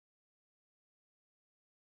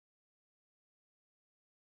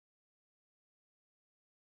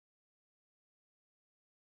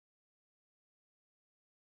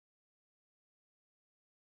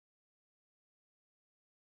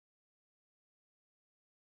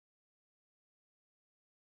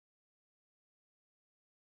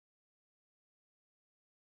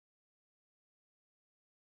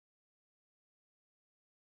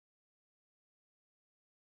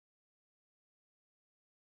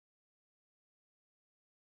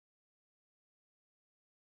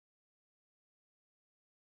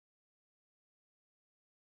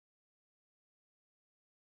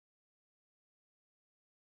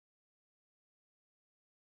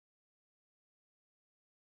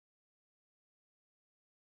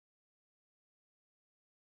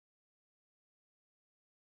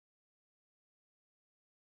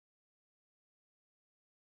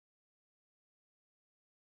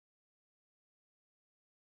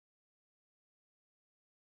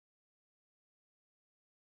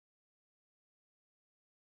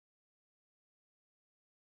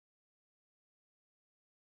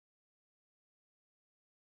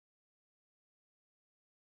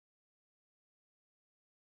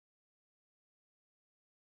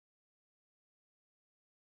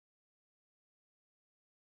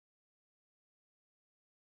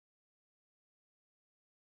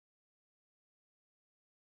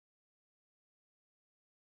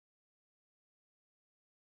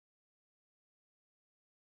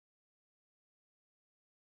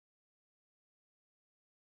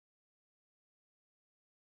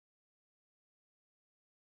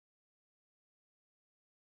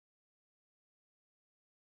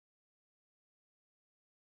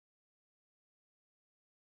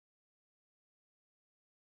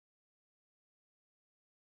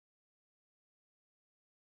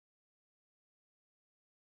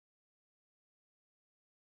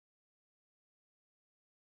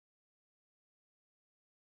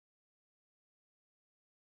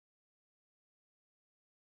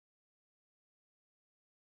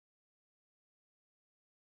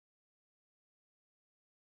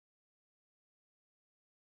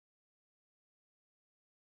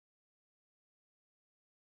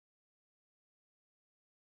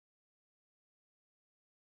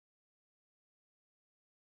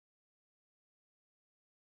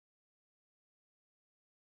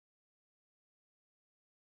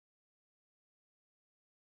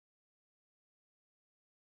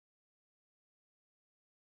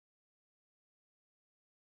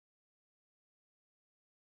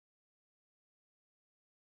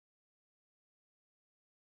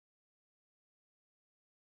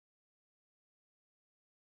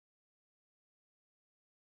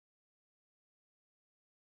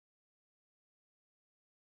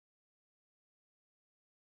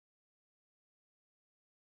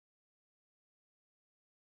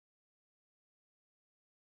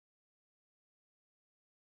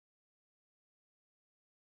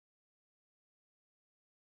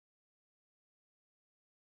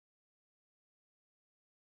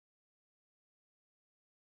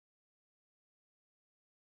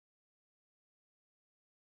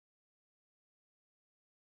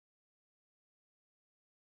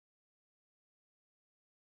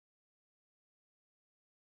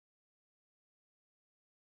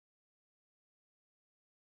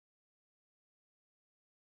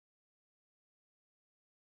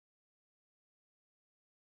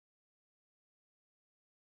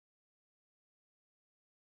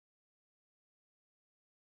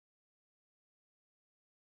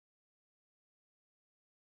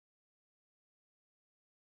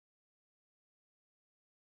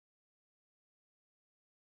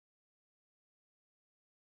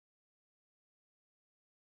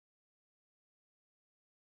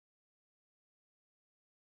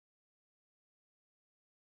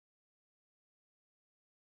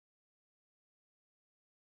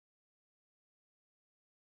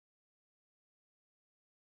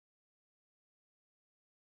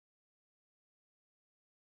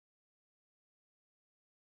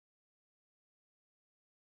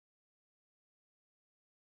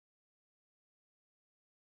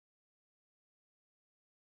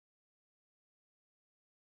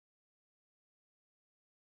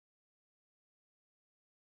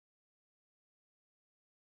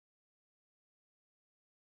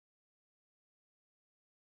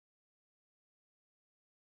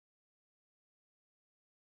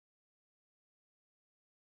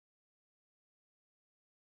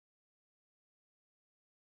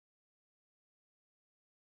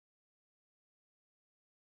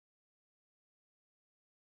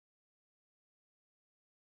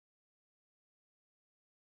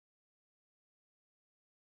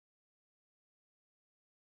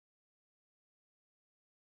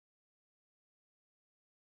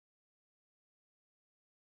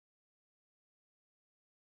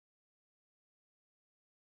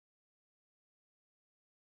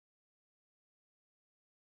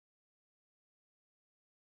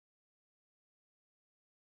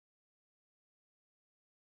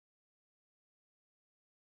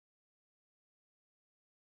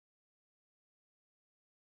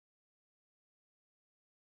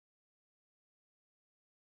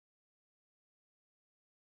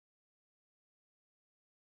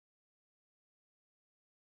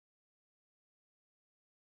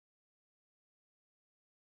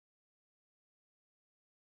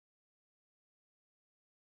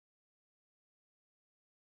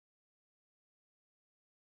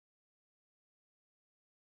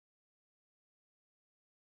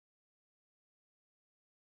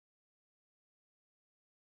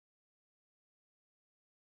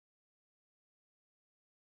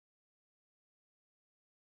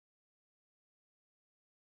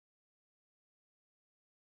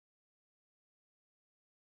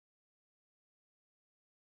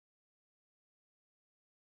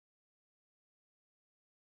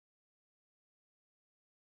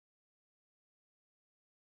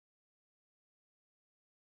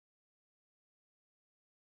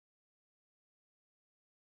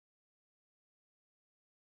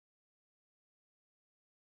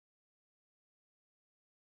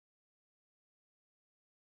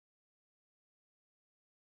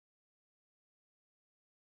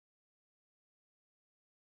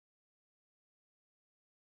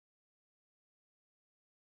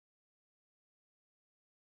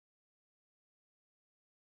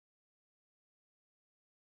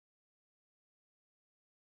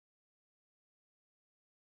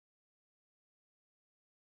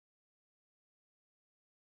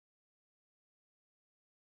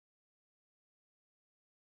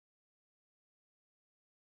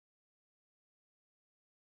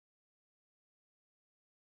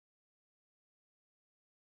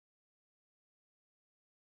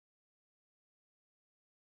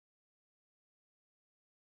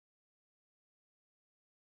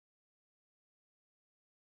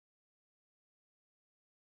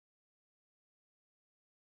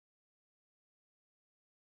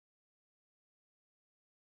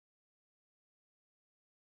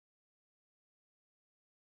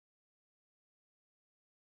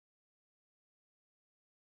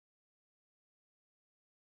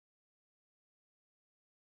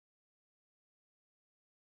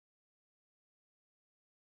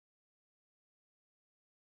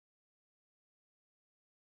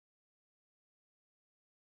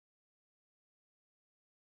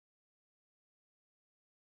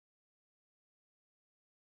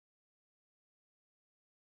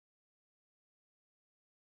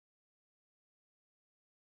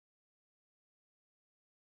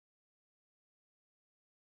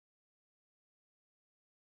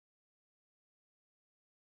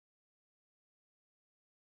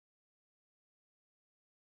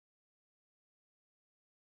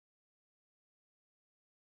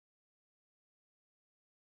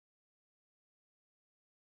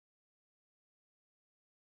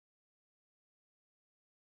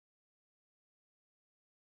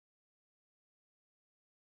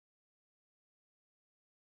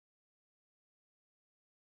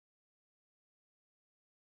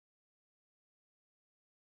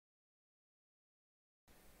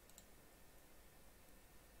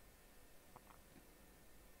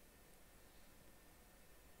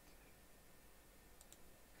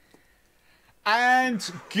And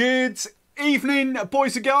good evening,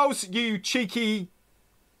 boys and girls. You cheeky...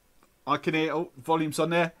 I can hear... Oh, volume's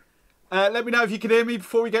on there. Let me know if you can hear me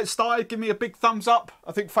before we get started. Give me a big thumbs up.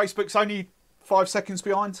 I think Facebook's only 5 seconds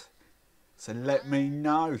behind. So let me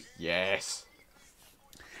know. Yes.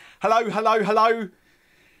 Hello, hello, hello.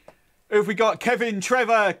 Who have we got? Kevin,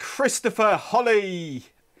 Trevor, Christopher, Holly.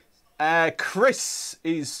 Chris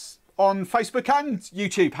is on Facebook and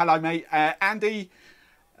YouTube. Hello, mate. Andy.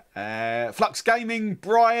 Flux Gaming,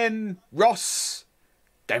 Brian, Ross,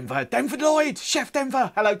 Denver Lloyd, Chef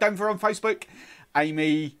Denver. Hello, Denver on Facebook.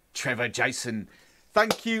 Amy, Trevor, Jason.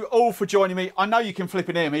 Thank you all for joining me. I know you can flip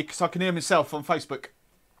and hear me because I can hear myself on Facebook.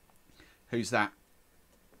 Who's that?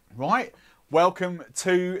 Right. Welcome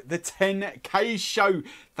to the 10K show.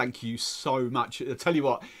 Thank you so much. I'll tell you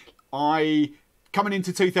what, coming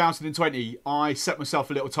into 2020, I set myself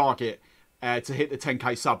a little target to hit the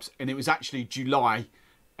 10K subs, and it was actually July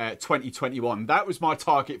 2021. That was my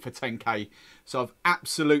target for 10K. So I've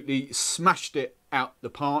absolutely smashed it out the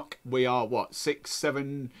park. We are, what, 6,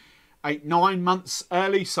 7, 8, 9 months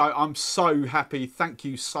early. So I'm so happy. Thank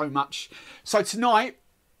you so much. So tonight,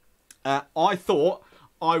 I thought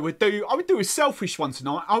I would do a selfish one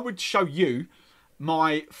tonight. I would show you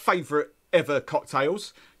my favourite ever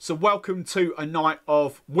cocktails. So welcome to a night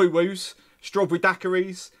of woo-woos, strawberry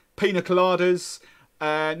daiquiris, pina coladas,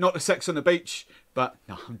 not the sex on the beach, but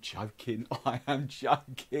no, I'm joking. I am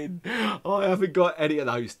joking. I haven't got any of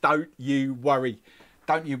those. Don't you worry.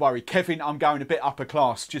 Don't you worry. Kevin, I'm going a bit upper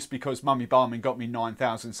class just because Mummy Barman got me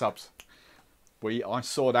 9,000 subs. I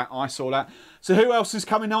saw that. I saw that. So who else is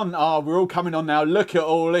coming on? Oh, we're all coming on now. Look at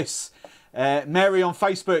all this. Mary on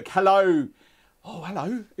Facebook. Hello. Oh,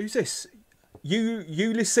 hello. Who's this?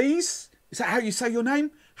 Ulysses? Is that how you say your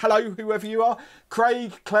name? Hello, whoever you are.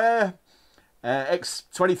 Craig, Claire,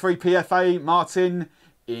 X23PFA, Martin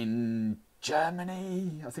in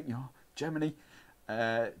Germany. I think you are. Germany.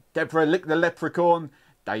 Deborah, Lick the Leprechaun.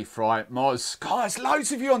 Dave Fry, Moz. Guys,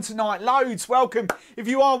 loads of you on tonight. Loads. Welcome. If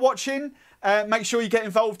you are watching, make sure you get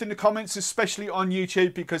involved in the comments, especially on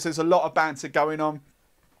YouTube, because there's a lot of banter going on.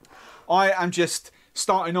 I am just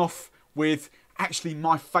starting off with actually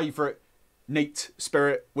my favourite neat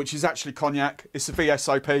spirit, which is actually cognac. It's a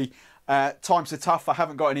VSOP. Times are tough. I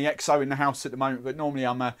haven't got any XO in the house at the moment, but normally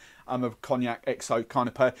I'm a cognac XO kind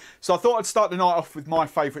of person. So I thought I'd start the night off with my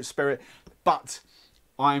favourite spirit, but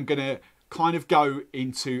I am going to kind of go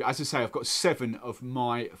into, as I say, I've got 7 of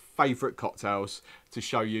my favourite cocktails to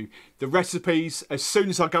show you. The recipes, as soon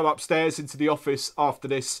as I go upstairs into the office after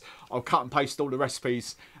this, I'll cut and paste all the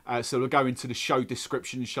recipes. So they'll go into the show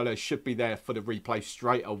description. They should be there for the replay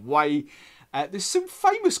straight away. There's some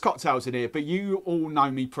famous cocktails in here, but you all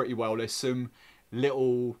know me pretty well. There's some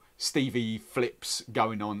little Stevie flips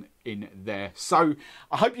going on in there. So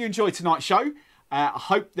I hope you enjoy tonight's show. I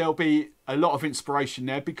hope there'll be a lot of inspiration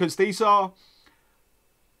there, because these are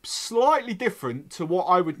slightly different to what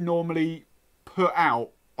I would normally put out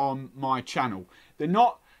on my channel. They're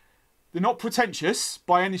not pretentious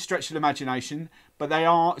by any stretch of the imagination, but they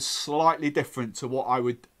are slightly different to what I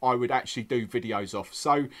would actually do videos of.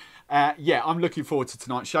 So yeah, I'm looking forward to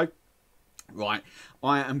tonight's show. Right,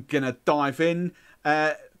 I am gonna dive in.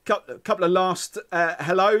 Couple of last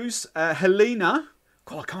hellos. Helena.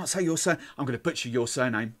 God, I can't say your surname. I'm going to butcher your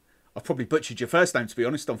surname. I've probably butchered your first name, to be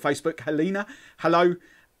honest, on Facebook. Helena, hello.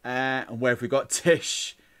 And where have we got?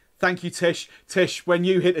 Tish. Thank you, Tish. Tish, when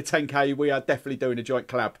you hit the 10K, we are definitely doing a joint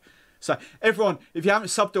collab. So, everyone, if you haven't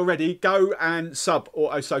subbed already, go and sub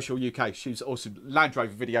Auto Social UK. She was awesome. Land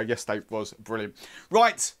Rover video yesterday was brilliant.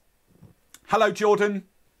 Right. Hello, Jordan.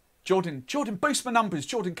 Jordan, boost my numbers.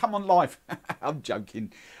 Jordan, come on live. I'm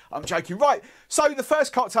joking. I'm joking. Right. So, the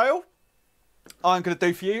first cocktail I'm going to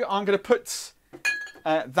do for you, I'm going to put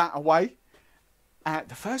that away.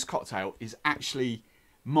 The first cocktail is actually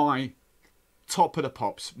my top of the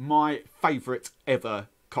pops, my favourite ever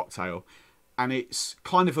cocktail, and it's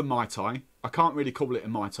kind of a Mai Tai. I can't really call it a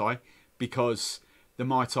Mai Tai because the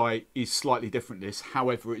Mai Tai is slightly different to this.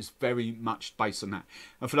 However, it's very much based on that.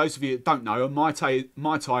 And for those of you that don't know, a Mai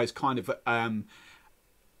Tai is kind of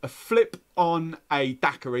a flip on a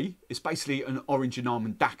daiquiri. It's basically an orange and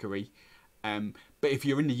almond daiquiri. But if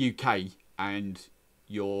you're in the UK and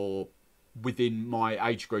you're within my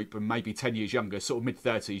age group and maybe 10 years younger, sort of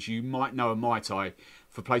mid-30s, you might know a Mai Tai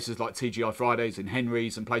for places like TGI Fridays and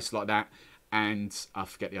Henry's and places like that. And I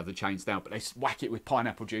forget the other chains now, but they whack it with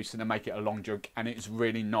pineapple juice and they make it a long drink, and it's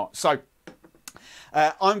really not. So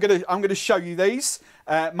I'm gonna show you these.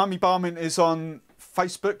 Mummy Barman is on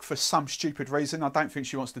Facebook for some stupid reason. I don't think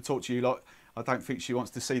she wants to talk to you lot. I don't think she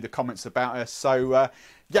wants to see the comments about her. So,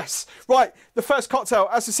 yes. Right, the first cocktail,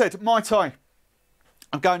 as I said, Mai Tai.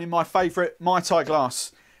 I'm going in my favourite Mai Tai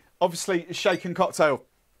glass. Obviously, a shaken cocktail.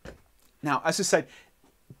 Now, as I said,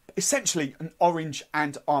 essentially an orange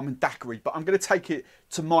and almond daiquiri, but I'm going to take it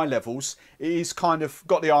to my levels. It is kind of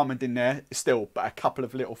got the almond in there still, but a couple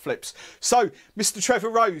of little flips. So, Mr. Trevor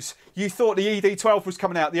Rose, you thought the ED12 was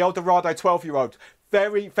coming out, the Eldorado 12-year-old.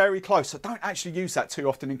 Very, very close. I don't actually use that too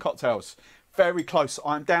often in cocktails. Very close.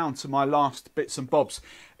 I'm down to my last bits and bobs.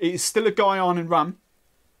 It is still a Guyana rum,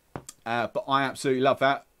 but I absolutely love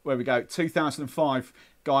that. Where we go, 2005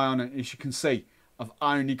 Guyana, as you can see. I've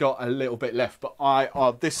only got a little bit left,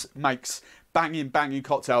 but this makes banging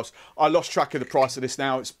cocktails. I lost track of the price of this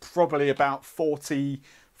now. It's probably about 40,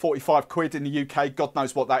 45 quid in the UK. God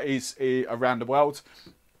knows what that is around the world.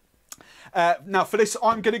 Now for this,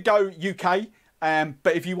 I'm going to go UK,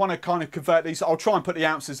 but if you want to kind of convert these, I'll try and put the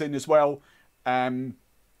ounces in as well when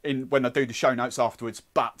I do the show notes afterwards,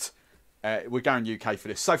 but we're going UK for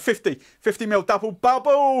this. So 50 ml double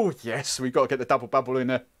bubble. Yes, we've got to get the double bubble in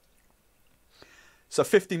there. So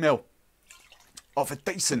 50 ml of a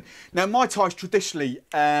decent. Now, Mai Tai's traditionally,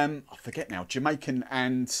 I forget now, Jamaican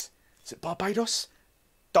and, is it Barbados?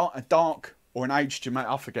 A dark or an aged Jamaican,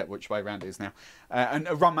 I forget which way around it is now. And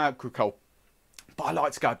a rum alcohol. But I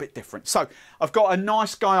like to go a bit different. So I've got a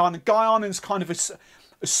nice Guyana. Guyana's kind of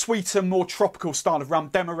a sweeter, more tropical style of rum.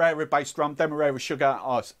 Demerara based rum, Demerara sugar.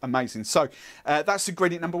 Oh, it's amazing. So that's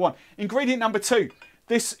ingredient number one. Ingredient number two.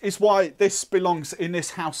 This is why this belongs in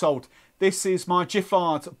this household. This is my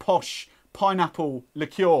Giffard Posh Pineapple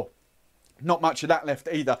Liqueur. Not much of that left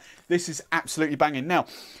either. This is absolutely banging. Now,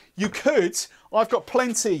 you could, I've got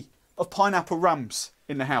plenty of pineapple rums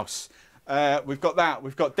in the house. We've got that.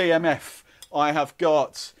 We've got DMF. I have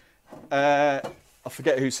got, I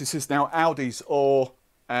forget whose this is now, Aldi's or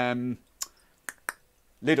Lidl.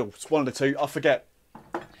 It's one of the two. I forget.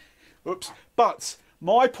 Oops. But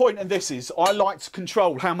my point in this is I like to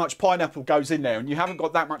control how much pineapple goes in there, and you haven't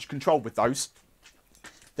got that much control with those.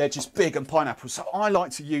 They're just big and pineapple. So I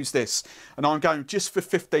like to use this, and I'm going just for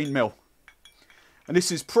 15 ml. And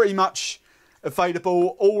this is pretty much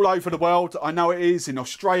available all over the world. I know it is in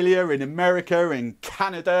Australia, in America, in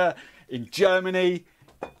Canada, in Germany,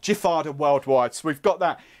 Giffard and worldwide. So we've got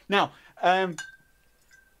that. Now,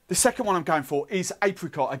 the second one I'm going for is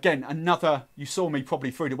Apricot. Again, another, you saw me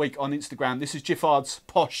probably through the week on Instagram. This is Giffard's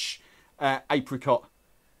Posh Apricot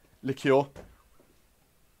Liqueur.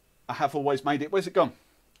 I have always made it. Where's it gone?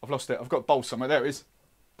 I've lost it. I've got a bowl somewhere. There it is.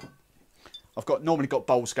 I've normally got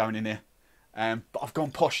bowls going in here. But I've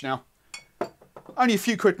gone posh now. Only a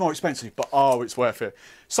few quid more expensive, but oh, it's worth it.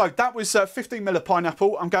 So that was 15 ml of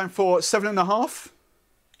pineapple. I'm going for 7.5,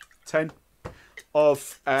 10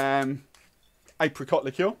 of apricot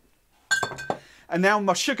liqueur. And now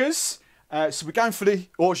my sugars. So we're going for the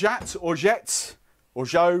Orgeat,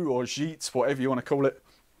 whatever you want to call it.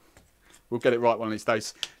 We'll get it right one of these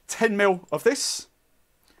days. 10 ml of this.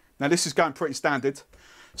 Now this is going pretty standard.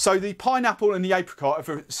 So the pineapple and the apricot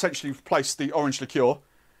have essentially replaced the orange liqueur.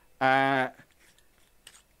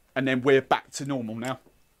 And then we're back to normal now,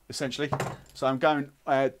 essentially. So I'm going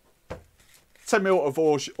 10 ml of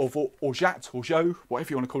Orgeat, whatever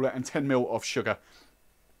you want to call it, and 10 ml of sugar.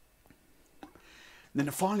 And then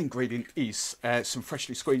the final ingredient is some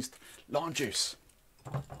freshly squeezed lime juice.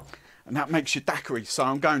 And that makes your daiquiri. So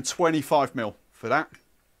I'm going 25 ml for that.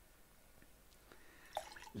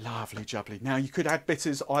 Lovely jubbly. Now you could add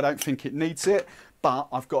bitters. I don't think it needs it, but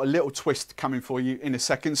I've got a little twist coming for you in a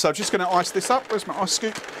second. So I'm just going to ice this up. Where's my ice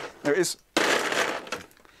scoop? There it is.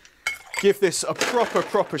 Give this a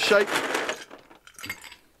proper shake.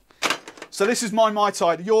 So this is my Mai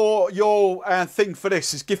Tai. Your thing for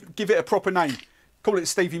this is give it a proper name. Call it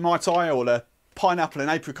Stevie Mai Tai or the pineapple and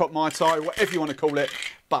apricot Mai Tai, whatever you want to call it.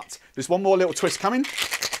 But there's one more little twist coming.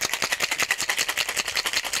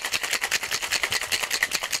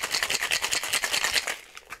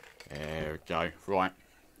 There we go. Right.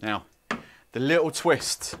 Now, the little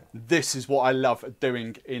twist. This is what I love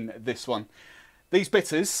doing in this one. These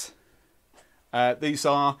bitters, these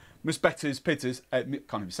are Ms. Better's bitters, can't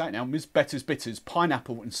even say it now, Ms. Better's bitters,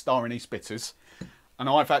 pineapple and star anise bitters. And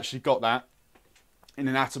I've actually got that in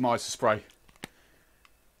an atomizer spray.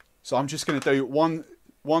 So I'm just going to do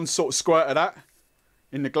one sort of squirt of that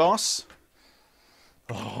in the glass.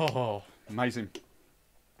 Oh, amazing.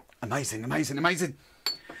 Amazing, amazing, amazing.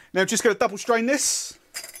 Now I'm just going to double strain this.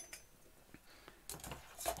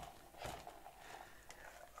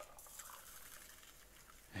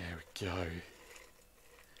 There we go.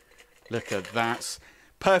 Look at that.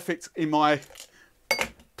 Perfect in my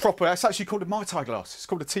proper, that's actually called a Mai Tai glass. It's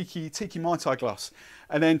called a Tiki Mai Tai glass.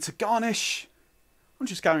 And then to garnish, I'm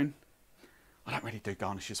just going I don't really do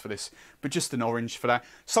garnishes for this, but just an orange for that.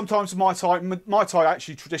 Sometimes Mai Tai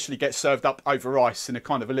actually traditionally gets served up over ice in a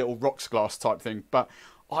kind of a little rocks glass type thing, but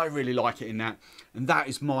I really like it in that. And that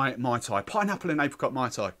is my Mai Tai, pineapple and apricot Mai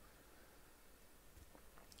Tai.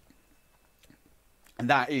 And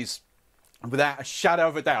that is, without a shadow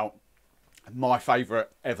of a doubt, my favourite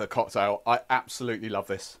ever cocktail. I absolutely love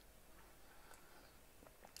this.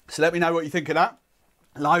 So let me know what you think of that.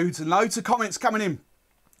 Loads and loads of comments coming in.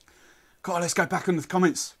 God, let's go back on the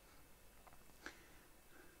comments.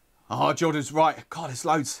 Oh, Jordan's right. God, there's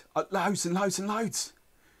loads. Loads and loads and loads.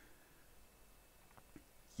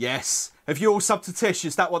 Yes. Have you all subbed to Tish?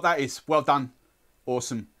 Is that what that is? Well done.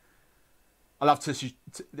 Awesome. I love Tish's...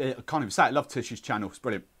 I can't even say it. I love Tish's channel. It's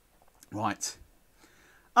brilliant. Right.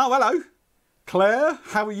 Oh, hello. Claire,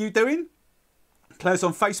 how are you doing? Claire's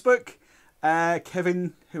on Facebook.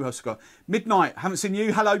 Kevin, who else got? Midnight, haven't seen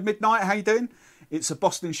you. Hello, Midnight, how you doing? It's a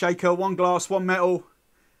Boston shaker, 1 glass, 1 metal.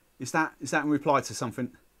 Is that in reply to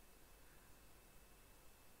something?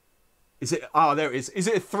 Is it? Oh, there it is. Is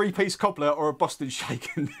it a 3-piece cobbler or a Boston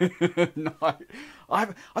shaker? No,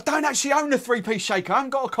 I don't actually own a 3-piece shaker. I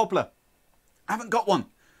haven't got a cobbler. I haven't got one.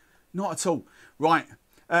 Not at all. Right.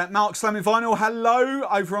 Mark Slamming Vinyl, hello,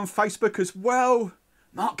 over on Facebook as well.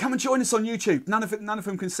 Mark, come and join us on YouTube. None of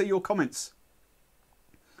them can see your comments.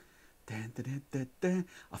 I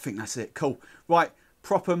think that's it. Cool. Right,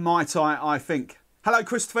 proper Mai Tai, I think. Hello,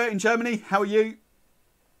 Christopher in Germany. How are you?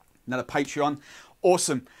 Another Patreon.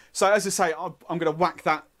 Awesome. So as I say, I'm going to whack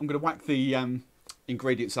that. I'm going to whack the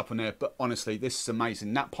ingredients up on there. But honestly, this is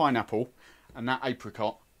amazing. That pineapple and that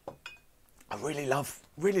apricot. I really love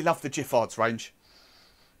the Giffords range.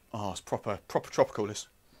 Oh, it's proper tropical. This.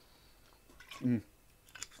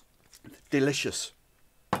 Delicious.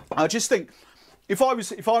 I just think if I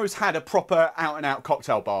was had a proper out and out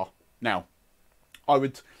cocktail bar now, I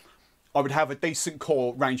would have a decent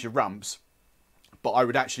core range of rums, but I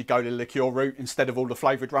would actually go the liqueur route instead of all the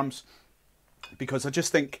flavoured rums, because I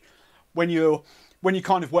just think when you're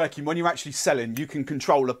kind of working, when you're actually selling, you can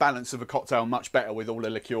control the balance of a cocktail much better with all the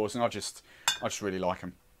liqueurs, and I just really like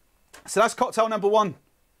them. So that's cocktail number 1.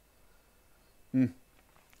 There's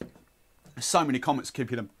so many comments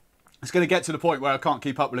keeping them. It's going to get to the point where I can't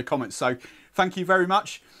keep up with the comments. So thank you very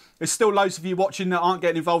much. There's still loads of you watching that aren't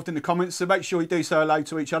getting involved in the comments. So make sure you do say hello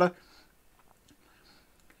to each other.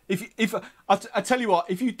 I tell you what,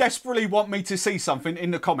 if you desperately want me to see something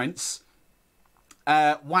in the comments,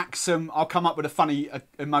 whack some. I'll come up with a funny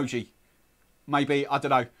emoji. Maybe, I don't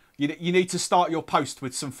know. You need to start your post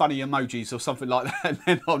with some funny emojis or something like that, and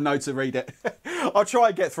then I'll know to read it. I'll try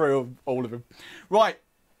and get through all of them. Right.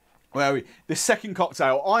 Where are we? The second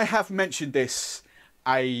cocktail. I have mentioned this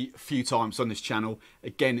a few times on this channel.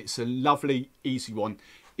 Again, it's a lovely, easy one.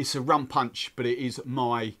 It's a rum punch, but it is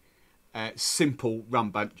my simple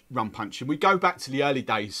rum punch. And we go back to the early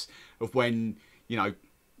days of when, you know,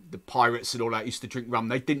 the pirates and all that used to drink rum.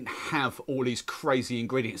 They didn't have all these crazy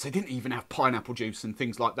ingredients. They didn't even have pineapple juice and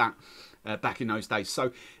things like that back in those days.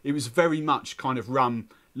 So it was very much kind of rum,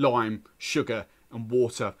 lime, sugar and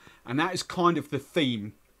water. And that is kind of the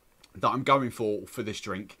theme that I'm going for this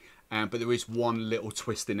drink. But there is one little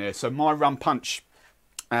twist in there. So my rum punch.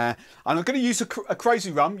 And I'm going to use a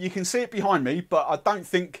crazy rum. You can see it behind me, but I don't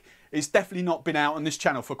think it's definitely not been out on this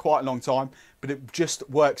channel for quite a long time. But it just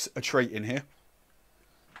works a treat in here.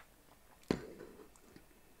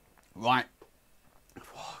 Right,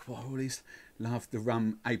 what all these? Love the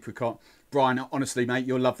rum apricot. Brian, honestly, mate,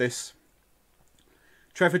 you'll love this.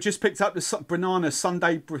 Trevor just picked up the banana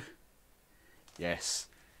sundae. Yes,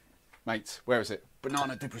 mate, where is it?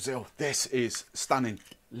 Banana de Brazil. This is stunning.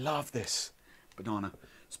 Love this banana.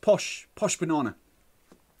 It's posh banana.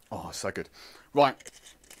 Oh, so good. Right,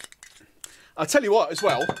 I'll tell you what as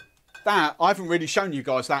well. That I haven't really shown you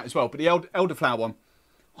guys that as well, but the elderflower one,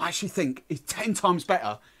 I actually think is 10 times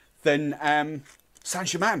better than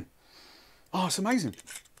Saint-Germain. Oh, it's amazing.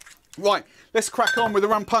 Right, let's crack on with the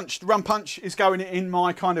rum punch. The rum punch is going in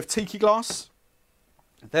my kind of tiki glass.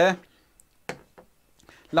 There.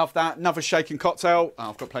 Love that. Another shaking cocktail.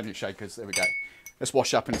 Oh, I've got plenty of shakers. There we go. Let's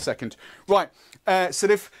wash up in a second. Right,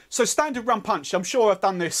 so standard rum punch. I'm sure I've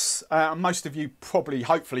done this. Most of you probably,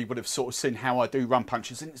 hopefully, would have sort of seen how I do rum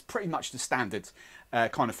punches. And it's pretty much the standard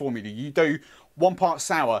kind of formula. You do 1 part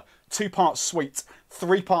sour, 2 parts sweet,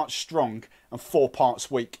 3 parts strong, and 4 parts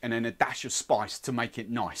weak, and then a dash of spice to make it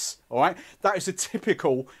nice. All right, that is a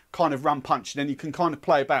typical kind of rum punch. And then you can kind of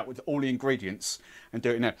play about with all the ingredients and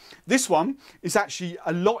do it in there. This one is actually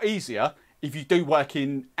a lot easier if you do work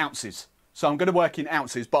in ounces. So I'm going to work in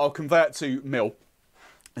ounces, but I'll convert to mil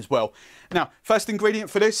as well. Now, first ingredient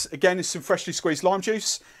for this, again, is some freshly squeezed lime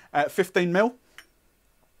juice. 15 ml.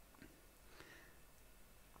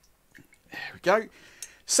 There we go.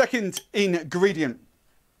 Second ingredient.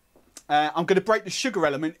 I'm going to break the sugar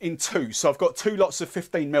element in two. So I've got 2 lots of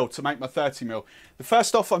 15 ml to make my 30 ml. The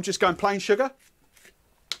first off, I'm just going plain sugar.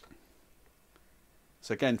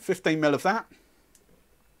 So again, 15 ml of that.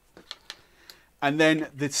 And then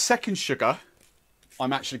the second sugar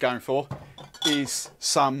I'm actually going for is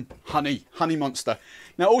some honey, Honey Monster.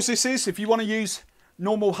 Now, all this is, if you want to use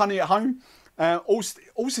normal honey at home, all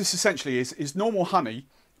this essentially is normal honey,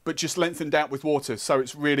 but just lengthened out with water. So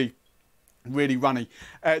it's really runny.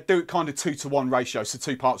 Do it kind of 2-to-1 ratio. So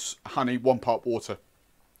 2 parts honey, 1 part water.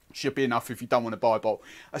 Should be enough if you don't want to buy a bottle.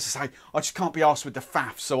 As I say, I just can't be arsed with the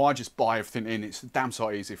faff, so I just buy everything in. It's damn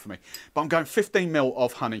sight easy for me. But I'm going 15 ml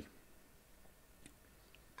of honey.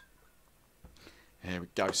 There we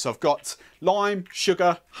go. So I've got lime,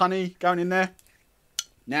 sugar, honey going in there.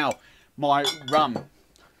 Now, my rum.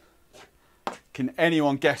 Can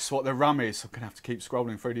anyone guess what the rum is? I'm going to have to keep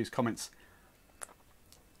scrolling through these comments.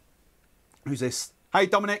 Who's this? Hey,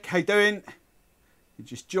 Dominic. How you doing? You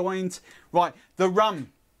just joined. Right, the rum.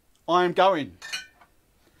 I am going.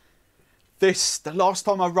 The last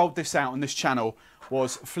time I rolled this out on this channel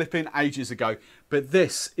was flipping ages ago. But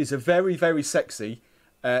this is a very, very sexy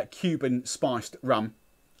Cuban spiced rum.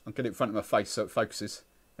 I'll get it in front of my face so it focuses.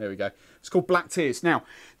 There we go. It's called Black Tears. Now,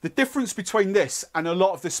 the difference between this and a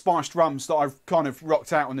lot of the spiced rums that I've kind of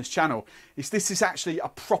rocked out on this channel is this is actually a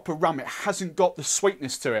proper rum. It hasn't got the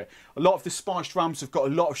sweetness to it. A lot of the spiced rums have got a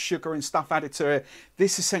lot of sugar and stuff added to it.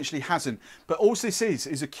 This essentially hasn't. But all this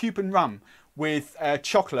is a Cuban rum with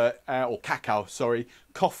chocolate, or cacao, sorry,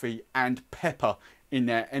 coffee and pepper in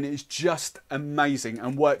there. And it is just amazing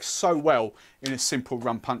and works so well in a simple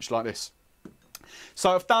rum punch like this.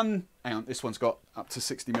 So I've done, hang on, this one's got up to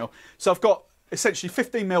 60 ml. So I've got essentially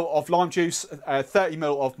 15 ml of lime juice, 30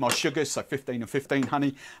 ml of my sugars, so 15 and 15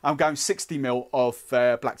 honey. I'm going 60 ml of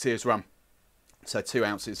Black Tears rum, so 2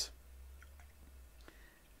 ounces.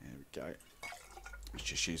 There we go. Let's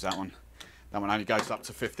just use that one. That one only goes up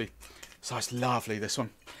to 50. So it's lovely, this one.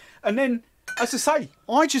 And then, as I say,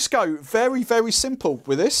 I just go very, very simple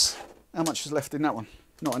with this. How much is left in that one?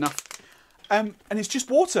 Not enough. And it's just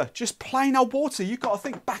water, just plain old water. You've got to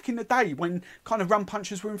think back in the day when kind of rum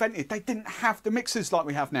punches were invented, they didn't have the mixers like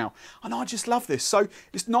we have now. And I just love this. So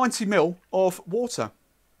it's 90 ml of water.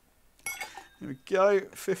 There we go,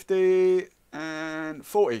 50 and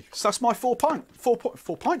 40. So that's my 4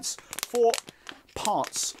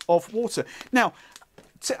 parts of water. Now,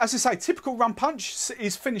 as I say, typical rum punch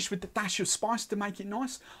is finished with the dash of spice to make it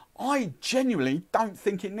nice. I genuinely don't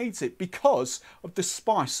think it needs it because of the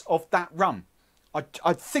spice of that rum.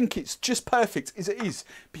 I think it's just perfect as it is,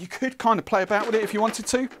 but you could kind of play about with it if you wanted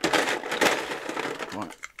to.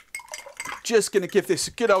 Right. Just going to give this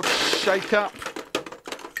a good old shake up.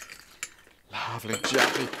 Lovely,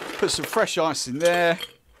 jubbly. Put some fresh ice in there.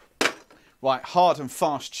 Right, hard and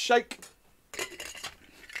fast shake.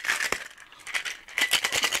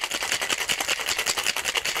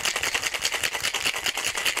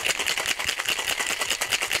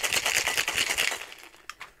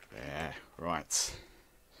 Right.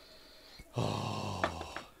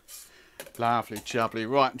 Oh, lovely, jubbly.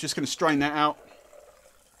 Right, I'm just going to strain that out.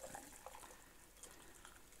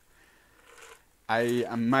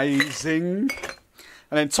 Amazing.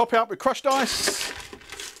 And then top it up with crushed ice.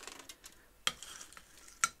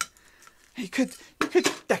 You could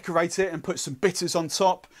decorate it and put some bitters on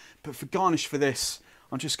top, but for garnish for this,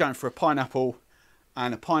 I'm just going for a pineapple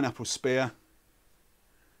and a pineapple spear,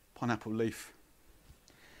 pineapple leaf.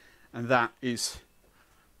 And that is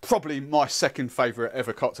probably my second favourite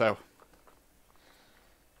ever cocktail.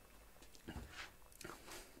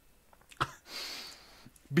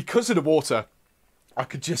 Because of the water, I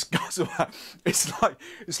could just guzzle that.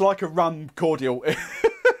 It's like a rum cordial.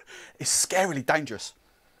 It's scarily dangerous.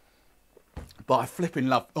 But I flipping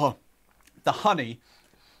love the honey.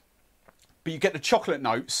 But you get the chocolate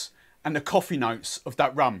notes and the coffee notes of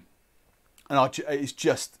that rum. And it's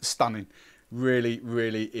just stunning. Really,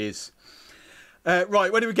 really is.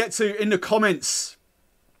 Right, where do we get to in the comments?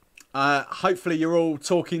 Hopefully you're all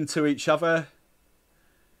talking to each other.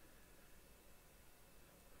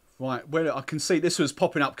 Right, where I can see this was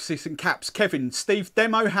popping up because it's in caps. Kevin, Steve,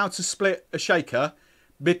 demo how to split a shaker.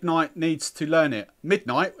 Midnight needs to learn it.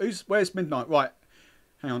 Midnight? Where's Midnight? Right,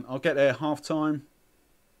 hang on, I'll get there half time.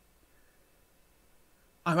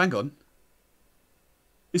 Oh, hang on.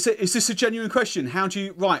 Is this a genuine question? How do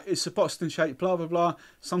you... Right, it's a Boston shake, blah, blah, blah.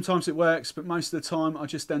 Sometimes it works, but most of the time I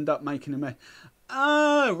just end up making a mess.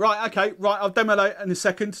 Oh, right, okay. Right, I'll demo that in a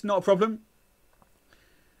second. Not a problem.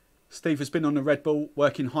 Steve has been on a Red Bull,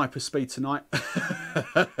 working hyper speed tonight.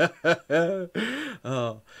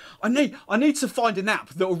 Oh. I need to find an app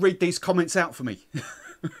that will read these comments out for me.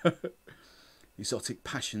 Exotic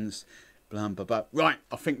passions, blah, blah, blah. Right,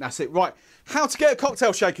 I think that's it. Right, how to get a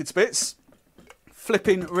cocktail shaker, Spitz.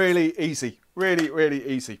 Flipping really easy. Really, really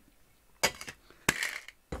easy.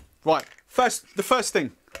 Right, the first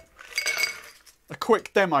thing. A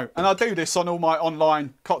quick demo. And I do this on all my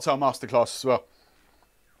online cocktail masterclasses as well.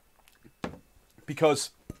 Because,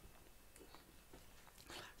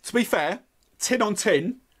 to be fair, tin on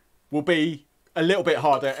tin will be a little bit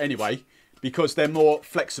harder anyway, because they're more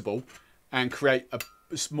flexible and create a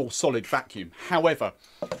more solid vacuum. However,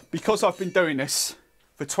 because I've been doing this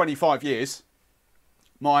for 25 years,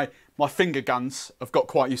 my finger guns have got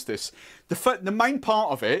quite used to this. The main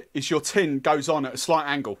part of it is your tin goes on at a slight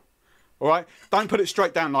angle. All right, don't put it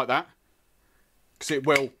straight down like that, because it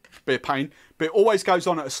will be a pain. But it always goes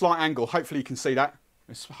on at a slight angle. Hopefully you can see that.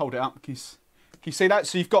 Let's hold it up. Can you see that?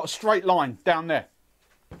 So you've got a straight line down there.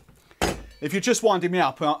 If you're just winding me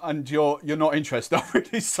up and you're not interested, I'm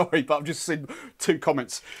really sorry, but I've just seen 2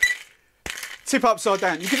 comments. Tip upside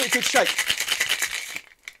down. You give it a good shake.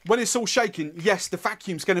 When it's all shaking, yes, the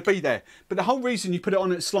vacuum's going to be there. But the whole reason you put it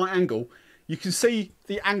on at a slight angle, you can see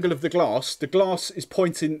the angle of the glass. The glass is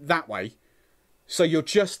pointing that way. So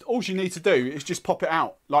all you need to do is just pop it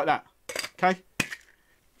out like that. Okay?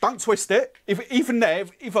 Don't twist it. If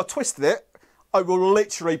I twisted it, I will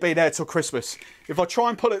literally be there till Christmas. If I try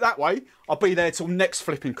and pull it that way, I'll be there till next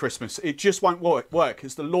flipping Christmas. It just won't work.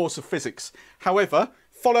 It's the laws of physics. However,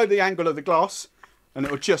 follow the angle of the glass and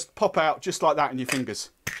it will just pop out just like that in your fingers.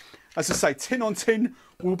 As I say, tin on tin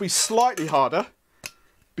will be slightly harder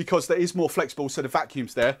because there is more flexible, so the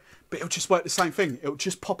vacuum's there, but it'll just work the same thing. It'll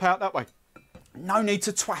just pop out that way. No need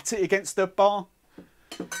to twat it against the bar.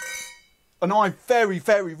 And I very,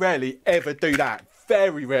 very rarely ever do that.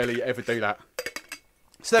 Very rarely ever do that.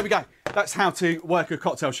 So there we go. That's how to work a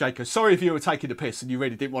cocktail shaker. Sorry if you were taking the piss and you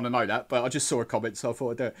really didn't want to know that, but I just saw a comment, so I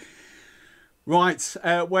thought I'd do it. Right,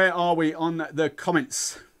 where are we on the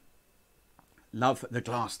comments? Love the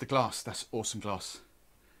glass. The glass. That's awesome glass.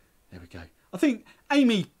 There we go. I think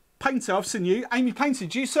Amy Painter, I've seen you. Amy Painter,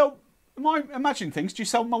 do you sell, am I imagining things? Do you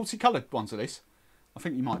sell multicoloured ones of this? I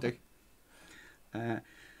think you might do.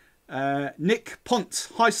 Nick Pont.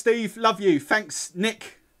 Hi, Steve. Love you. Thanks,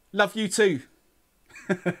 Nick. Love you too.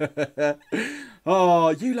 Oh,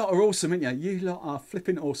 you lot are awesome, aren't you? You lot are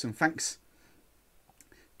flipping awesome. Thanks.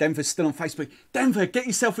 Denver's still on Facebook. Denver, get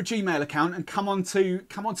yourself a Gmail account and come on to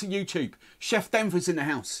YouTube. Chef Denver's in the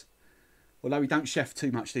house. Although we don't chef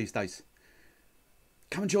too much these days.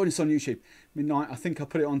 Come and join us on YouTube. Midnight, I think I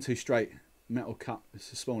put it on too straight. Metal cup,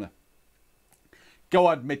 this is smaller. Go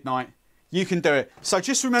on, Midnight. You can do it. So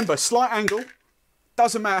just remember, slight angle.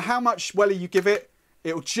 Doesn't matter how much welly you give it.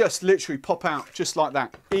 It'll just literally pop out just like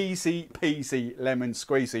that. Easy peasy lemon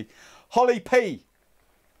squeezy. Holly P.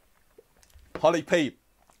 Holly P.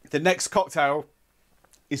 The next cocktail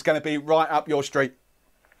is going to be right up your street.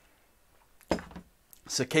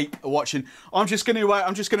 So keep watching. I'm just going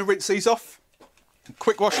to rinse these off.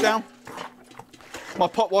 Quick wash down. My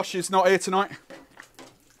pot wash is not here tonight.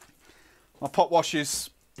 My pot wash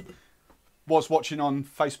was watching on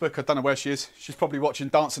Facebook. I don't know where she is. She's probably watching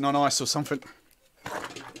Dancing on Ice or something.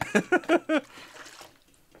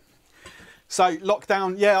 So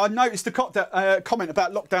lockdown, yeah, I noticed the comment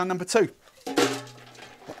about lockdown number 2.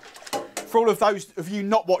 For all of those of you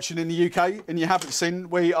not watching in the UK and you haven't seen,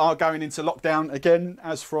 we are going into lockdown again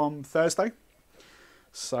as from Thursday.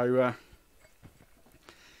 So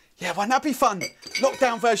yeah, won't that be fun?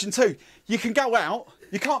 Lockdown version 2. You can go out.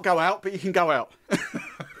 You can't go out, but you can go out.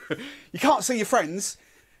 You can't see your friends,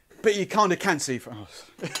 but you kind of can see friends.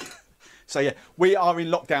 So yeah, we are in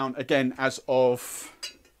lockdown again as of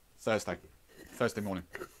Thursday morning.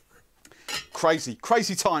 Crazy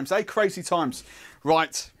times, eh? Crazy times.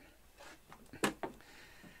 Right.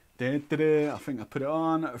 I think I put it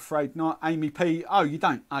on. Afraid not. Amy P. Oh, you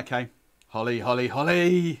don't? Okay.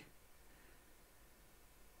 Holly.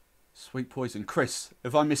 Sweet poison. Chris,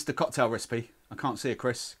 have I missed the cocktail recipe? I can't see it,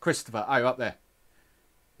 Chris. Christopher. Oh, up there.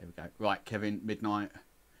 There we go. Right, Kevin, Midnight.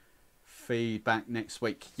 Feedback next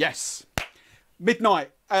week. Yes.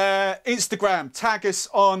 Midnight. Instagram. Tag us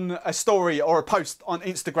on a story or a post on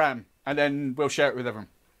Instagram and then we'll share it with everyone.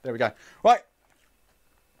 There we go. Right.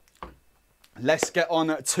 Let's get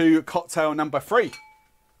on to cocktail number 3.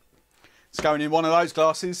 It's going in one of those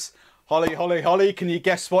glasses. Holly. Can you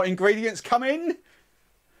guess what ingredients come in?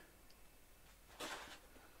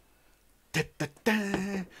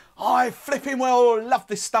 I flipping well love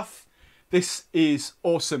this stuff. This is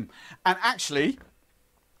awesome. And actually,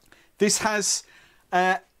 This has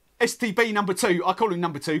STB number 2. I call him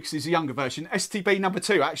number 2 because he's a younger version. STB number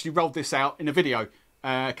 2 actually rolled this out in a video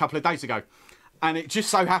a couple of days ago. And it just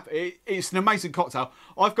so happened, it's an amazing cocktail.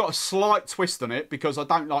 I've got a slight twist on it because I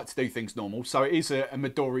don't like to do things normal. So it is a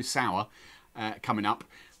Midori Sour coming up.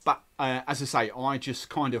 But as I say, I just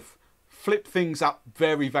kind of flip things up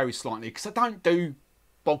very, very slightly because I don't do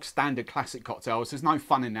bog standard classic cocktails. There's no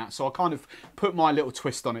fun in that. So I kind of put my little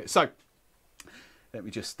twist on it. So let me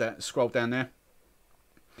just scroll down there.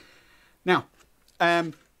 Now, as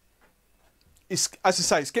I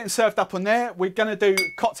say, it's getting served up on there. We're going to do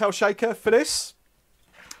cocktail shaker for this.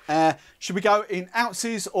 Should we go in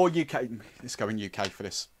ounces or UK? Let's go in UK for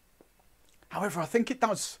this. However, I think it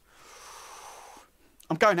does.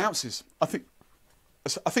 I'm going ounces. I think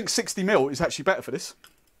 60 ml is actually better for this.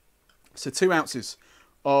 So 2 ounces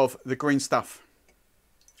of the green stuff.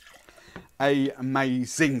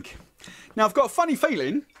 Amazing. Now I've got a funny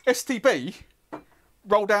feeling STB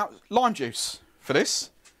rolled out lime juice for this.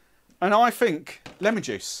 And I think lemon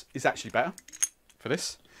juice is actually better for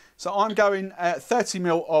this. So I'm going 30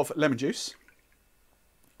 ml of lemon juice.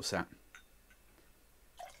 What's that?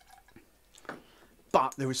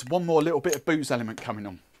 But there is one more little bit of booze element coming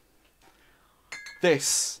on.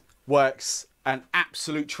 This works an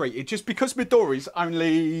absolute treat. It just because Midori's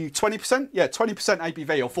only 20%, yeah, 20%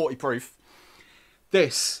 ABV or 40 proof.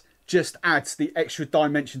 This just adds the extra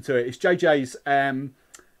dimension to it. It's JJ's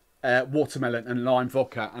watermelon and lime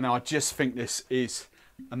vodka, and I just think this is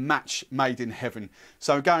a match made in heaven.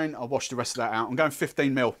 So I'm going, I'll wash the rest of that out. I'm going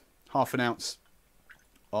 15 ml, half an ounce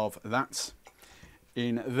of that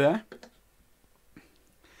in there.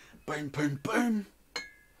 Boom, boom, boom.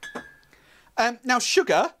 Now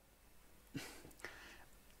sugar,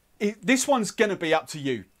 this one's going to be up to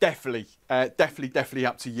you. Definitely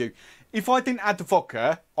up to you. If I didn't add the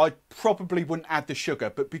vodka, I probably wouldn't add the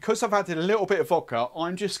sugar. But because I've added a little bit of vodka,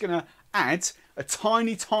 I'm just going to add a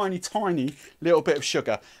tiny, tiny, tiny little bit of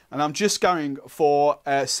sugar. And I'm just going for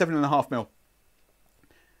 7.5 ml.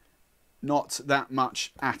 Not that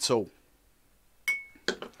much at all.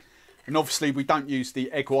 And obviously we don't use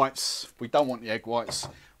the egg whites. We don't want the egg whites.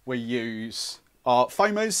 We use our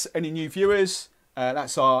foamers. Any new viewers,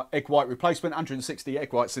 that's our egg white replacement. 160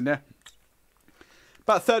 egg whites in there.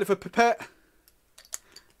 About 1/3 of a pipette.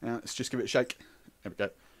 Now let's just give it a shake. There we go.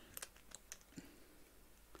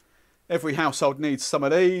 Every household needs some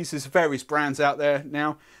of these. There's various brands out there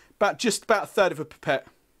now. But just about 1/3 of a pipette.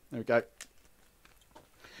 There we go.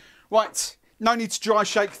 Right, no need to dry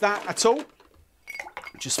shake that at all.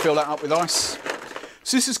 Just fill that up with ice.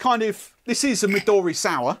 So this is this is a Midori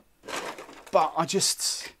Sour. But I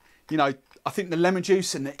just, you know, I think the lemon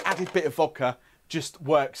juice and the added bit of vodka just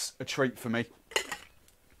works a treat for me.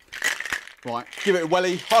 Right, give it a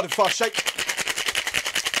welly, hard and fast shake.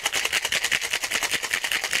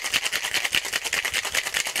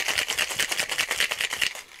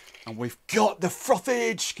 And we've got the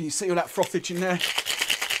frothage. Can you see all that frothage in there?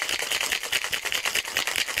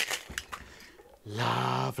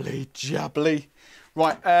 Lovely jubbly.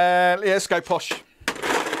 Right, let's go posh.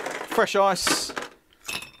 Fresh ice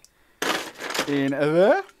in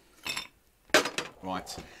there.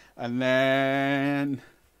 Right, and then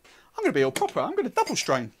I'm going to be all proper. I'm going to double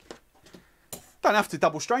strain. Don't have to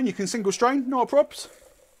double strain. You can single strain, not a props.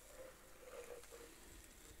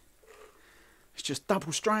 It's just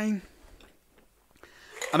double strain.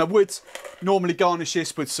 And I would normally garnish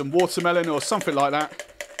this with some watermelon or something like that.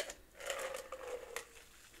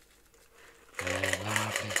 Yeah,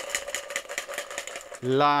 lovely.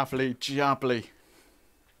 Lovely jubbly.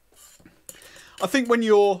 I think when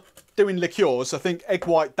you're doing liqueurs, I think egg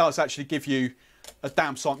white does actually give you a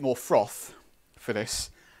damn sight more froth for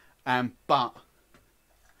this, but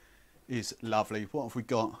is lovely. What have we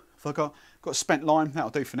got? Have I got spent lime?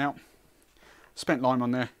 That'll do for now. Spent lime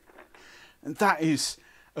on there, and that is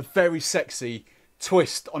a very sexy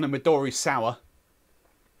twist on a Midori Sour.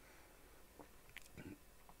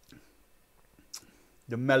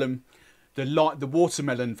 The melon, the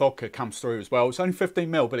watermelon vodka comes through as well. It's only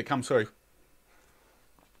 15 ml, but it comes through.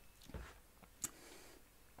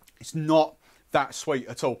 It's not that sweet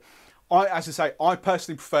at all. As I say, I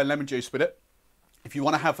personally prefer lemon juice with it. If you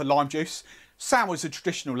want to have a lime juice, sour is a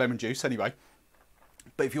traditional lemon juice anyway.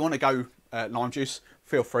 But if you want to go lime juice,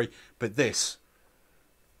 feel free. But this,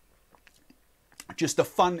 just a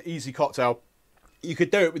fun, easy cocktail. You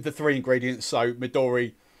could do it with the 3 ingredients. So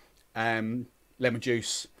Midori, lemon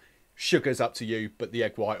juice, sugar's up to you, but the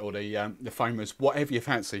egg white or the foamers, whatever you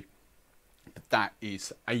fancy. But that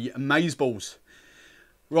is amazeballs.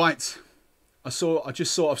 Right. I've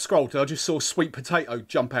scrolled. I just saw sweet potato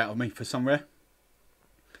jump out of me for somewhere.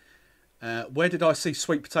 Where did I see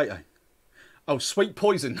sweet potato? Oh, sweet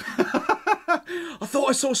poison. I thought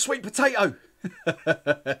I saw sweet potato.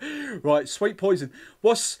 Right, sweet poison.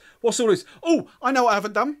 What's all this? Oh, I know what I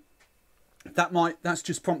haven't done. That's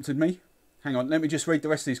just prompted me. Hang on, let me just read the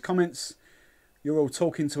rest of these comments. You're all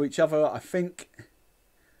talking to each other, I think.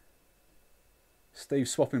 Steve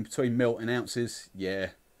swapping between mil and ounces. Yeah.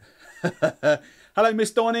 Hello,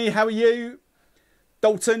 Miss Donny. How are you?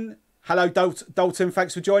 Dalton. Hello, Dalton.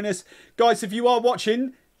 Thanks for joining us. Guys, if you are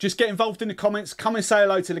watching, just get involved in the comments. Come and say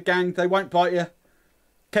hello to the gang. They won't bite you.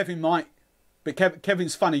 Kevin might. But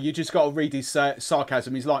Kevin's funny. You just got to read his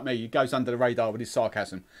sarcasm. He's like me. He goes under the radar with his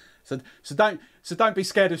sarcasm. So don't be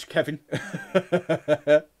scared of Kevin.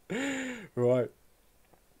 Right.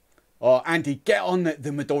 Oh, Andy, get on the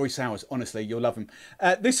Midori Sours. Honestly, you'll love them.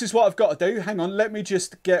 This is what I've got to do. Hang on. Let me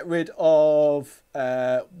just get rid of...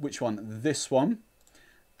 which one? This one.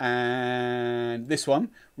 And this one.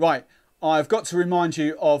 Right. I've got to remind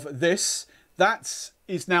you of this. That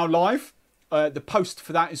is now live. The post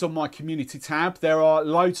for that is on my community tab. There are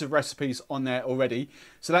loads of recipes on there already.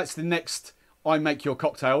 So that's the next I Make Your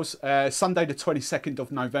Cocktails. Sunday the 22nd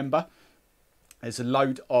of November. There's a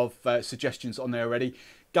load of suggestions on there already.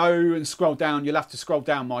 Go and scroll down. You'll have to scroll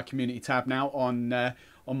down my community tab now on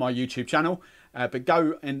my YouTube channel. But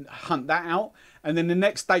go and hunt that out. And then the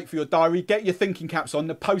next date for your diary, get your thinking caps on.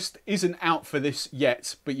 The post isn't out for this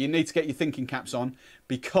yet, but you need to get your thinking caps on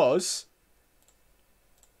because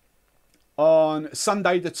on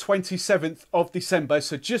Sunday the 27th of December,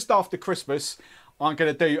 so just after Christmas, I'm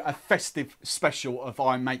going to do a festive special of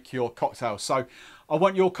I Make Your Cocktail. So I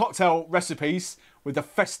want your cocktail recipes with a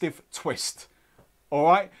festive twist. All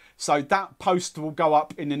right, so that post will go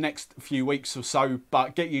up in the next few weeks or so,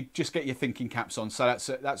 but just get your thinking caps on. So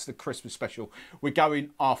that's the Christmas special. We're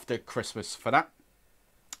going after Christmas for that.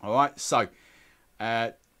 All right, so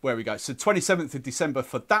where we go. So 27th of December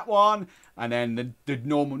for that one, and then the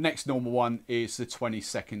next normal one is the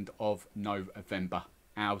 22nd of November.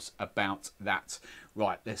 How's about that?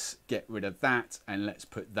 Right, let's get rid of that and let's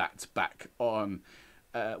put that back on.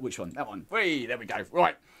 Which one? That one. Whee, there we go.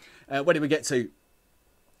 Right, where did we get to?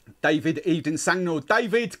 David Eden Sangnor.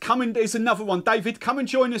 David, is another one. David, come and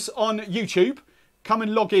join us on YouTube. Come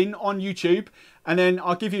and log in on YouTube, and then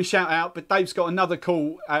I'll give you a shout out. But Dave's got another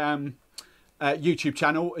cool YouTube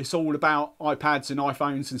channel. It's all about iPads and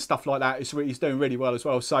iPhones and stuff like that. He's doing really well as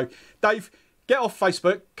well. So, Dave, get off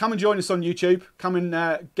Facebook. Come and join us on YouTube. Come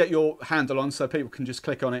and get your handle on so people can just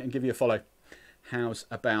click on it and give you a follow. How's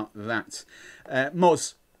about that?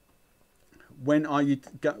 Moz. When are you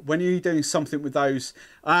doing something with those?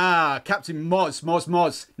 Captain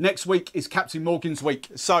Moz. Next week is Captain Morgan's week.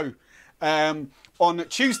 So on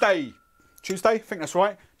Tuesday, I think that's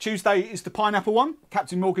right. Tuesday is the pineapple one,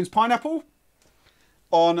 Captain Morgan's pineapple.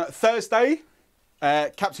 On Thursday,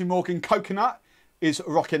 Captain Morgan coconut is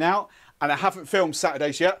rocking out, and I haven't filmed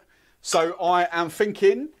Saturdays yet. So I am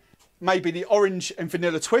thinking maybe the orange and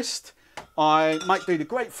vanilla twist. I might do the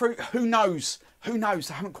grapefruit. Who knows? Who knows?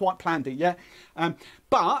 I haven't quite planned it yet.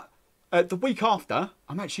 But the week after,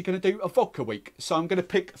 I'm actually going to do a vodka week. So I'm going to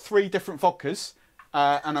pick 3 different vodkas.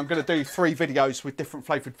 And I'm going to do 3 videos with different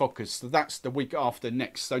flavoured vodkas. So that's the week after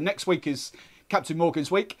next. So next week is Captain Morgan's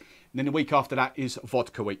week. And then the week after that is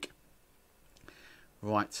vodka week.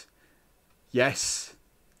 Right. Yes.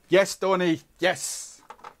 Yes, Donny. Yes.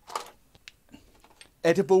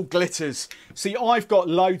 Edible glitters. See, I've got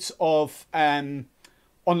loads of...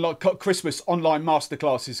 online Christmas online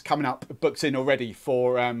masterclasses coming up, booked in already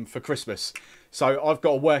for Christmas. So I've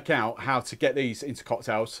got to work out how to get these into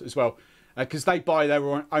cocktails as well, because they buy their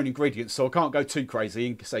own ingredients. So I can't go too crazy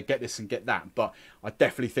and say get this and get that. But I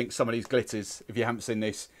definitely think some of these glitters, if you haven't seen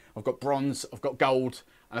this, I've got bronze, I've got gold,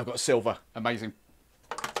 and I've got silver. Amazing.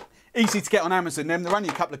 Easy to get on Amazon. Them, they're only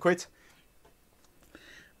a couple of quid.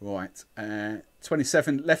 Right,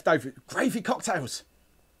 27 leftover gravy cocktails.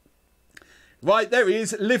 Right, there he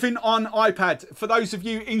is, living on iPad. For those of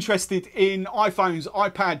you interested in iPhones,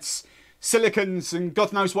 iPads, silicons, and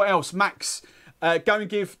God knows what else, Macs, go and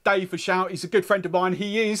give Dave a shout. He's a good friend of mine.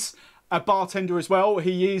 He is a bartender as well.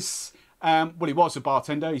 He is, well, he was a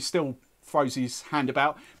bartender. He still throws his hand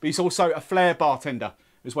about, but he's also a flair bartender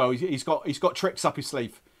as well. He's got tricks up his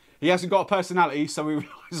sleeve. He hasn't got a personality, so he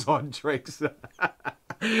relies on tricks.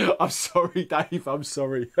 I'm sorry, Dave. I'm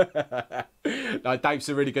sorry. No, Dave's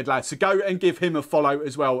a really good lad. So go and give him a follow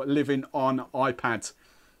as well. Living on iPad.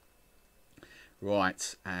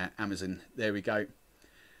 Right, Amazon. There we go.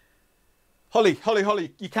 Holly.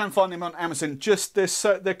 You can find them on Amazon. Just this,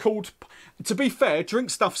 they're called. To be fair,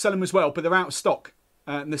 Drink Stuff sell them as well, but they're out of stock.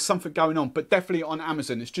 And there's something going on. But definitely on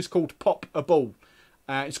Amazon. It's just called Pop a Ball.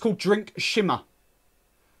 It's called Drink Shimmer.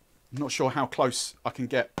 I'm not sure how close I can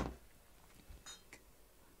get.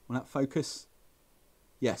 Will that focus?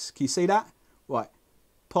 Yes, can you see that? Right,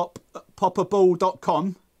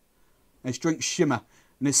 popperball.com. It's Drink Shimmer.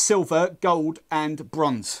 And there's silver, gold and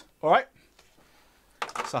bronze. All right?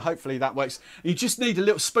 So hopefully that works. You just need a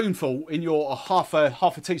little spoonful in your, half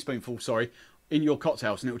a teaspoonful, sorry, in your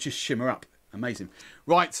cocktails and it will just shimmer up. Amazing.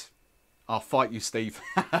 Right, I'll fight you, Steve.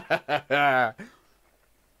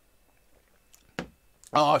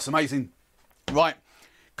 Oh, it's amazing. Right,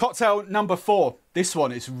 cocktail number 4. This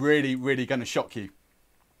one is really, really going to shock you.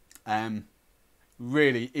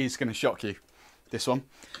 Really is going to shock you, this one.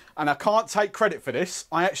 And I can't take credit for this.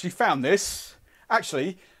 I actually found this.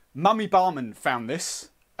 Actually, Mummy Barman found this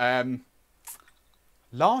I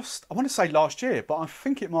want to say last year, but I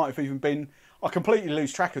think it might have even been, I completely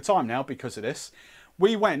lose track of time now because of this.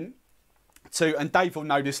 We went to, and Dave will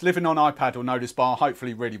know this, living on iPad will know this bar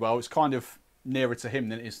hopefully really well. It's kind of nearer to him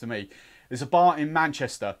than it is to me. There's a bar in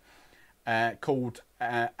Manchester called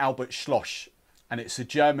Albert Schloss, and it's a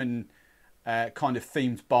German kind of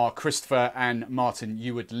themed bar. Christopher and Martin,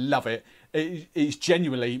 you would love it. It's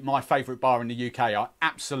genuinely my favourite bar in the UK. I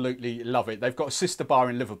absolutely love it. They've got a sister bar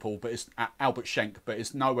in Liverpool, but it's at Albert Schenk, but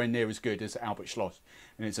it's nowhere near as good as Albert Schloss,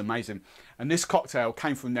 and it's amazing. And this cocktail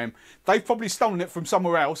came from them. They've probably stolen it from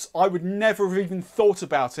somewhere else. I would never have even thought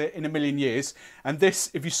about it in a million years. And this,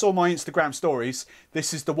 if you saw my Instagram stories,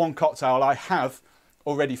 this is the one cocktail I have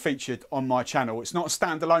already featured on my channel. It's not a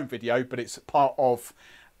standalone video, but it's part of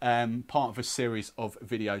a series of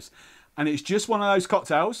videos, and it's just one of those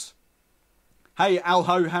cocktails. Hey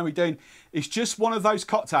Alho, how are we doing? It's just one of those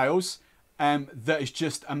cocktails that is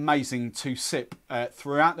just amazing to sip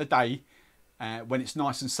throughout the day when it's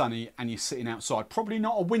nice and sunny and you're sitting outside. Probably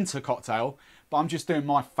not a winter cocktail, but I'm just doing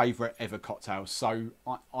my favourite ever cocktail, so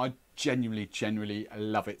I genuinely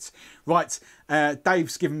love it. Right,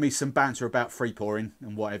 Dave's given me some banter about free pouring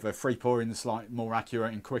and whatever. Free pouring is like more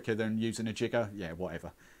accurate and quicker than using a jigger. Yeah,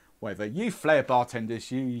 whatever. You flair bartenders,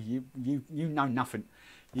 you know nothing.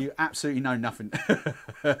 You absolutely know nothing.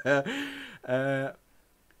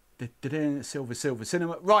 Silver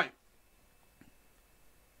cinema. Right.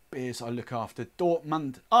 Beers I look after.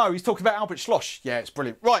 Dortmund. Oh, he's talking about Albert Schloss. Yeah, it's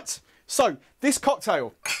brilliant. Right. So this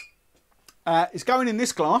cocktail is going in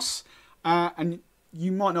this glass, and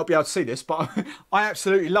you might not be able to see this, but I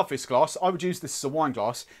absolutely love this glass. I would use this as a wine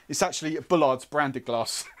glass. It's actually a Bullard's branded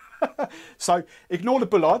glass. So ignore the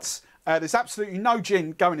Bullards. There's absolutely no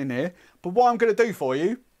gin going in here. But what I'm going to do for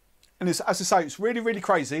you, and as I say, it's really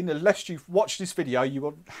crazy. And unless you've watched this video, you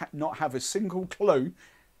will not have a single clue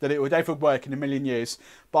that it would ever work in a million years.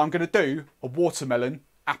 But I'm going to do a watermelon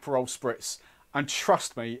Aperol Spritz. And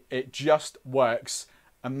trust me, it just works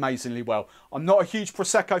amazingly well. I'm not a huge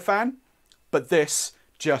Prosecco fan, but this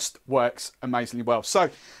just works amazingly well.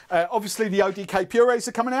 So obviously the ODK purees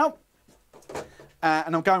are coming out.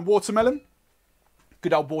 And I'm going watermelon.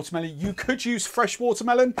 Good old watermelon. You could use fresh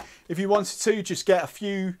watermelon if you wanted to. Just get a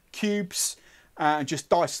few cubes and just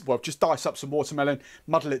dice up some watermelon,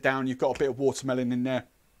 muddle it down. You've got a bit of watermelon in there.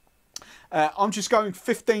 I'm just going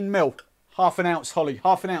 15 ml, half an ounce, Holly,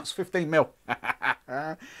 half an ounce, 15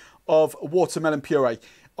 ml of watermelon puree.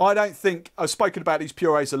 I don't think, I've spoken about these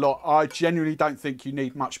purees a lot. I genuinely don't think you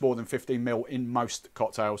need much more than 15 ml in most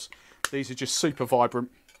cocktails. These are just super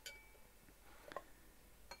vibrant.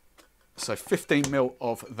 So 15 ml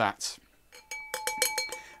of that.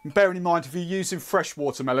 And bearing in mind, if you're using fresh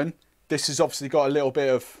watermelon, this has obviously got a little bit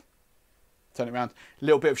of, turn it around, a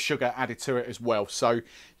little bit of sugar added to it as well. So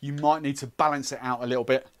you might need to balance it out a little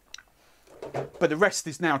bit. But the rest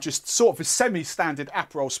is now just sort of a semi-standard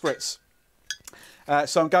Aperol Spritz.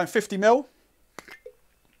 So I'm going 50 ml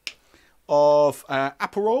of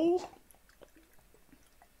Aperol.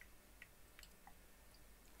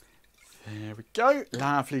 There we go,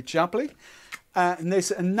 lovely jubbly. And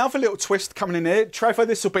there's another little twist coming in here. Trevor,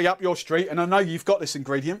 this will be up your street, and I know you've got this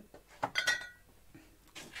ingredient.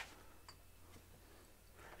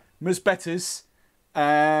 Bitters,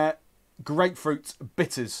 grapefruit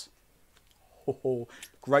bitters. Oh,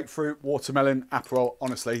 grapefruit, watermelon, Aperol.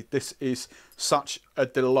 Honestly, this is such a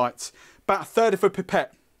delight. About 1/3 of a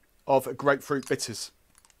pipette of grapefruit bitters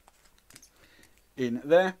in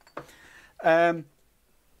there.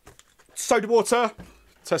 Soda water,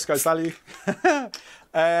 Tesco's value.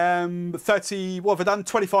 30, what have I done?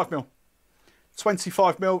 25 ml.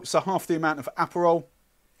 25 ml, so half the amount of Aperol.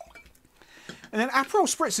 And then Aperol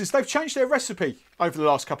Spritzes, they've changed their recipe over the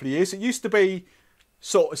last couple of years. It used to be,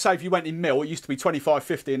 sort of, say if you went in mil, it used to be 25,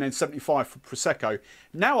 50 and then 75 for Prosecco.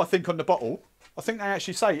 Now I think on the bottle, I think they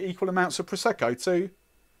actually say equal amounts of Prosecco to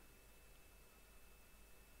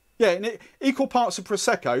Yeah, and equal parts of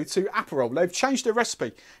Prosecco to Aperol. They've changed their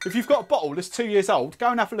recipe. If you've got a bottle that's 2 years old, go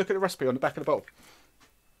and have a look at the recipe on the back of the bottle.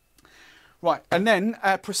 Right, and then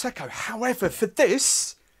Prosecco. However, for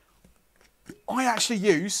this, I actually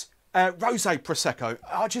use Rosé Prosecco.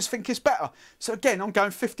 I just think it's better. So again, I'm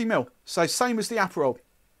going 50ml. So same as the Aperol.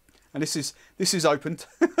 And this is opened.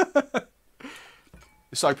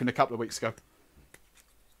 It's opened a couple of weeks ago.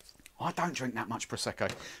 I don't drink that much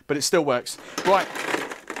Prosecco, but it still works. Right,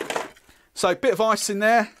 so a bit of ice in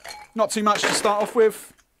there. Not too much to start off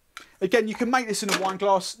with. Again, you can make this in a wine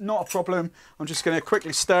glass, not a problem. I'm just going to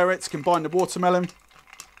quickly stir it to combine the watermelon.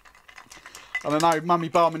 And I know Mummy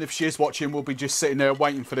Barman, if she is watching, will be just sitting there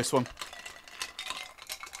waiting for this one.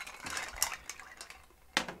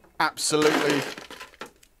 Absolutely,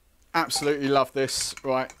 absolutely love this.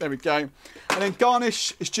 Right, there we go. And then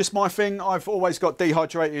garnish is just my thing. I've always got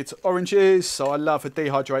dehydrated oranges, so I love a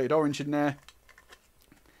dehydrated orange in there.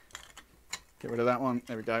 Get rid of that one.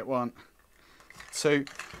 There we go. 1, 2.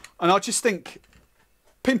 And I just think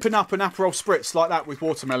pimping up an Aperol Spritz like that with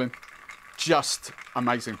watermelon, just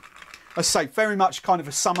amazing. I say very much kind of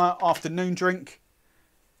a summer afternoon drink,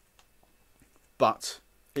 but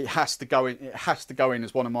it has to go in. It has to go in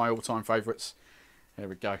as one of my all-time favourites. There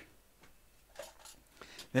we go.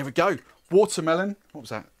 There we go. Watermelon. What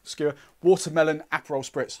was that? Skewer. Watermelon Aperol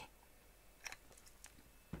Spritz.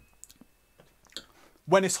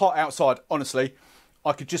 When it's hot outside, honestly,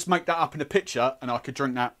 I could just make that up in a picture and I could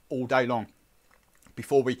drink that all day long.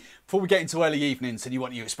 Before we get into early evenings and you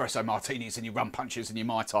want your espresso martinis and your rum punches and your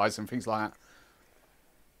Mai Tais and things like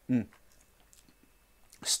that.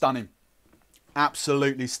 Stunning.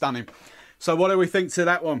 Absolutely stunning. So what do we think to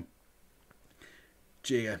that one?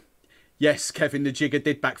 Jigger. Yes, Kevin, the jigger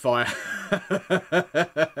did backfire.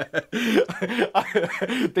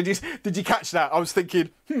 Did you catch that? I was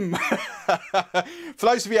thinking, For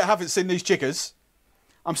those of you that haven't seen these jiggers,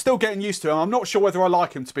 I'm still getting used to them. I'm not sure whether I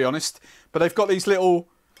like them, to be honest. But they've got these little...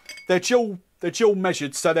 They're dual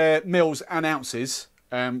measured, so they're mils and ounces.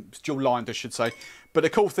 Dual lined, I should say. But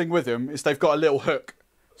the cool thing with them is they've got a little hook.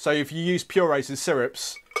 So if you use purees and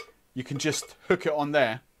syrups, you can just hook it on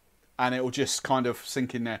there and it will just kind of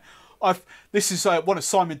sink in there. This is one of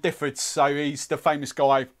Simon Difford's, so he's the famous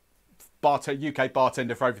guy, UK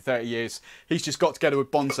bartender for over 30 years. He's just got together with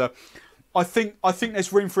Bonza. I think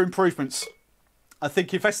there's room for improvements. I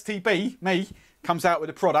think if STB, me, comes out with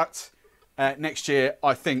a product next year,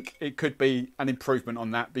 I think it could be an improvement on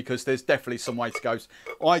that, because there's definitely some way to go.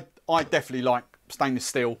 I definitely like stainless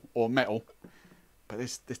steel or metal, but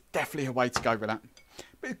there's definitely a way to go with that.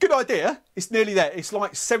 But good idea. It's nearly there. It's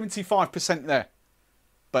like 75% there.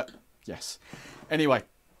 But yes. Anyway.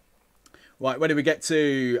 Right, where do we get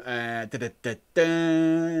to? Where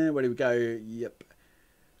do we go? Yep.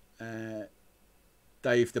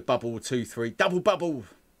 Dave, the bubble 2, 3. Double bubble.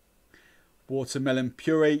 Watermelon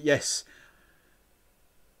puree. Yes.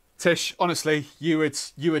 Tish, honestly, you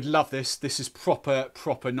would love this. This is proper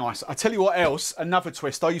nice. I tell you what else, another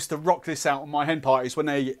twist. I used to rock this out on my hen parties when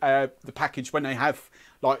they the package when they have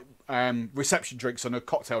like reception drinks on a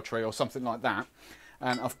cocktail tray or something like that.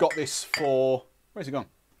 And I've got this for... Where's it gone?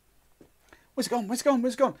 Where's it gone? Where's it gone?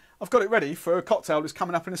 Where's it gone? I've got it ready for a cocktail that's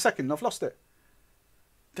coming up in a second. I've lost it.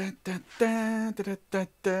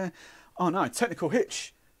 Oh no, technical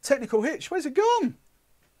hitch. Technical hitch. Where's it gone?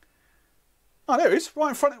 Oh, there it is. Right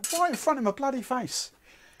in front of my bloody face.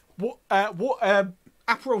 Aperol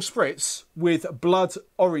Spritz with blood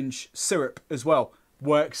orange syrup as well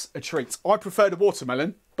works a treat. I prefer the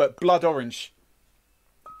watermelon, but blood orange.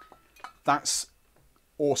 That's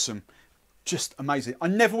awesome. Just amazing. I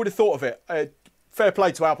never would have thought of it. Fair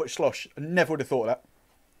play to Albert Schloss. I never would have thought of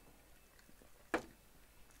that.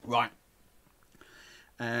 Right.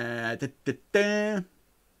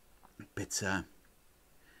 Bitter.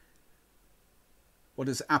 What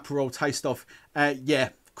does Aperol taste of? Yeah,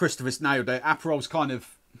 Christopher's nailed it. Aperol's kind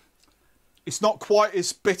of... It's not quite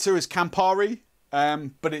as bitter as Campari,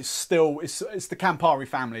 but it's still... It's the Campari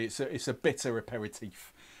family. It's a bitter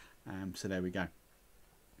aperitif. So there we go.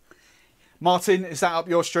 Martin, is that up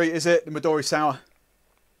your street, is it? The Midori Sour?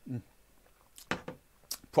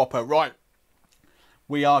 Proper. Right.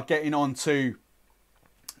 We are getting on to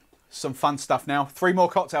some fun stuff now. 3 more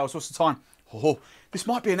cocktails. What's the time? Oh, this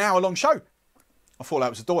might be an hour-long show. I thought that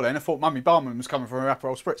was the door then. I thought Mummy Barman was coming from her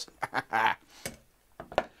Aperol Spritz.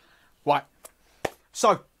 Right.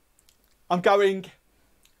 So, I'm going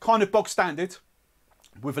kind of bog standard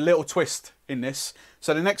with a little twist in this.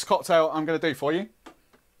 So the next cocktail I'm going to do for you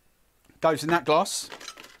goes in that glass.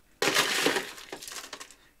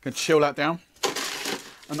 Going to chill that down.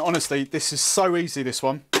 And honestly, this is so easy, this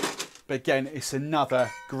one. But again, it's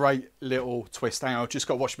another great little twist. Hang on, I've just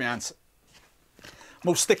got to wash my hands. I'm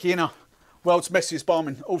all sticky, innit? World's messiest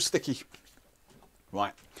barman, all sticky.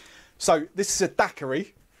 Right, so this is a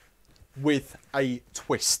daiquiri with a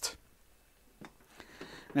twist.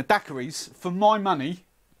 Now daiquiris, for my money,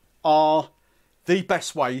 are the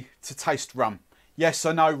best way to taste rum. Yes,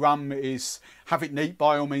 I know rum is, have it neat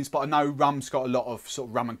by all means, but I know rum's got a lot of sort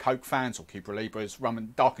of rum and coke fans, or Cuba Libras, rum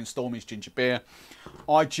and dark and stormy's ginger beer.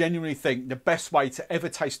 I genuinely think the best way to ever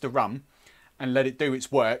taste a rum and let it do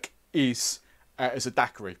its work is as a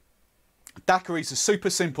daiquiri. Daiquiris are super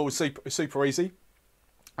simple, super easy.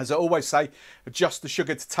 As I always say, adjust the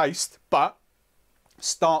sugar to taste, but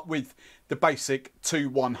start with the basic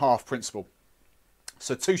 2-1/2 principle.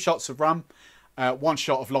 So 2 shots of rum, 1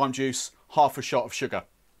 shot of lime juice, half a shot of sugar.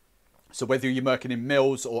 So whether you're working in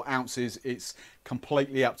mils or ounces, it's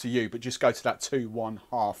completely up to you, but just go to that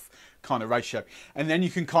 2-1/2 kind of ratio. And then you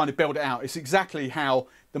can kind of build it out. It's exactly how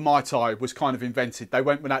the Mai Tai was kind of invented. They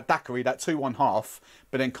went with that daiquiri, that 2-1/2,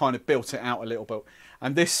 but then kind of built it out a little bit.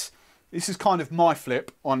 And this is kind of my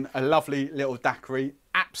flip on a lovely little daiquiri.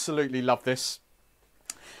 Absolutely love this.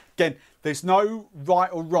 Again, there's no right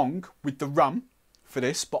or wrong with the rum for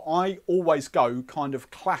this, but I always go kind of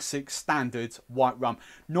classic standard white rum.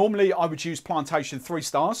 Normally I would use Plantation 3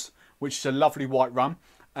 Stars, which is a lovely white rum,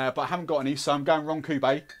 but I haven't got any, so I'm going Ron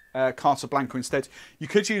Cube, Casablanca instead. You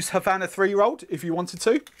could use Havana 3-year-old if you wanted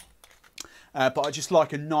to, but I just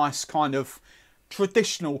like a nice kind of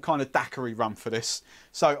traditional kind of daiquiri rum for this.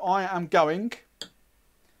 So I am going,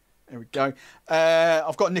 there we go,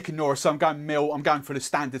 I've got Nick and Nora, so I'm going mil, I'm going for the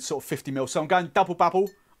standard sort of 50 mil, so I'm going double bubble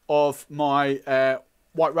of my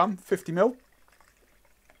white rum, 50 mil.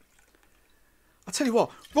 I tell you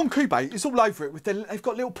what, Ron Cube is all over it with they've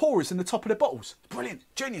got little pourers in the top of their bottles. Brilliant,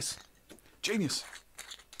 genius, genius.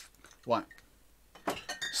 Right,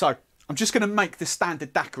 so I'm just going to make the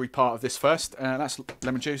standard daiquiri part of this first. That's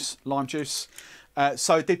lemon juice, lime juice.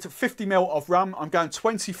 So I did 50 ml of rum. I'm going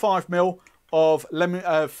 25 ml of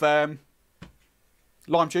lime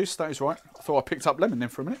juice. That is right. I thought I picked up lemon then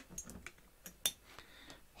for a minute.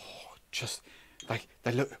 Oh, just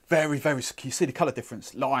they look very, very. Can you see the colour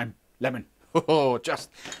difference? Lime, lemon. Oh, just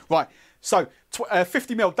right. So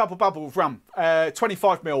 50 ml double bubble of rum,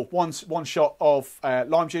 25 ml one shot of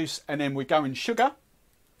lime juice, and then we go in sugar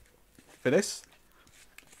for this.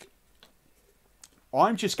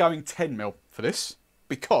 I'm just going 10 ml for this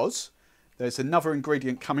because there's another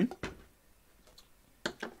ingredient coming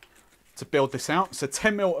to build this out. So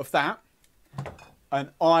 10 ml of that,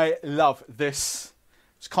 and I love this.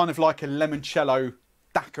 It's kind of like a limoncello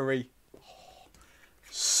daiquiri.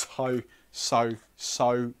 Oh,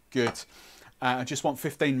 so good. I just want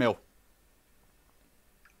 15 ml.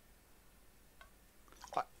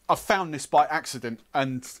 I found this by accident,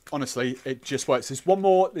 and honestly, it just works. There's one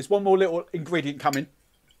more little ingredient coming,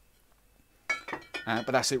 but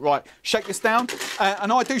that's it. Right, shake this down,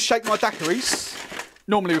 and I do shake my daiquiris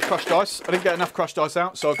normally with crushed ice. I didn't get enough crushed ice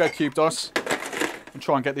out, so I'll go cubed ice and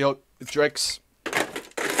try and get the dregs.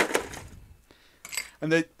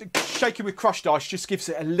 And the shaking with crushed ice just gives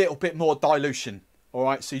it a little bit more dilution. All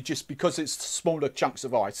right, so you just, because it's smaller chunks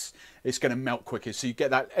of ice, it's going to melt quicker, so you get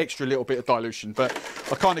that extra little bit of dilution. But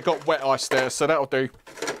I kind of got wet ice there, so that'll do.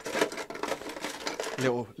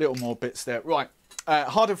 Little more bits there. Right,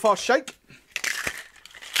 hard and fast shake.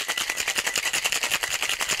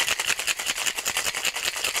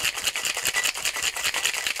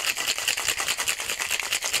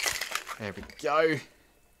 There we go.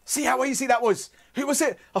 See how easy that was? Who was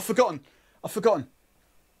it? I've forgotten.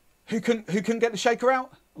 Who couldn't get the shaker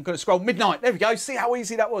out? I'm going to scroll. Midnight. There we go. See how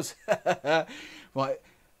easy that was. Right,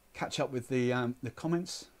 catch up with the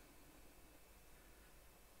comments.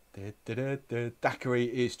 The daiquiri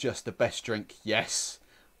is just the best drink. Yes,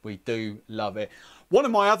 we do love it. One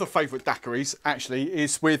of my other favourite daiquiris actually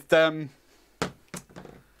is with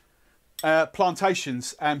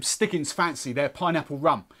Plantations, Stiggins Fancy, their pineapple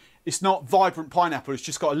rum. It's not vibrant pineapple, it's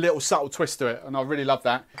just got a little subtle twist to it, and I really love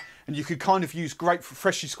that. And you could kind of use grapefruit,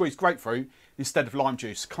 freshly squeezed grapefruit instead of lime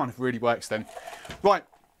juice. Kind of really works then. Right,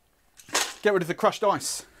 get rid of the crushed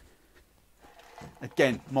ice.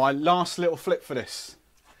 Again, my last little flip for this.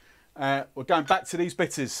 We're going back to these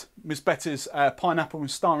bitters. Miss Better's pineapple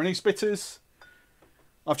and star anise bitters.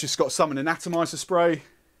 I've just got some in an atomizer spray.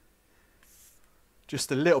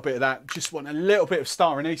 Just a little bit of that. Just want a little bit of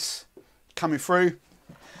star anise coming through.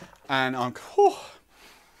 And I'm,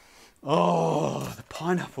 oh, the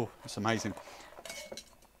pineapple, that's amazing.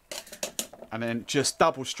 And then just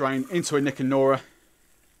double strain into a Nick and Nora.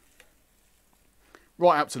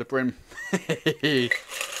 Right up to the brim.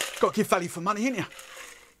 Got to give value for money, ain't you?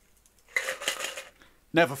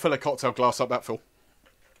 Never fill a cocktail glass up that full.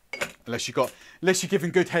 Unless you're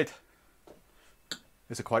giving good head.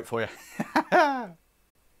 There's a quote for you.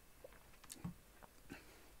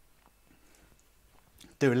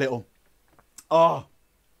 Do a little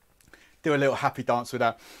happy dance with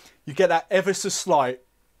that. You get that ever so slight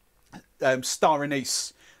star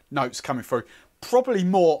anise notes coming through. Probably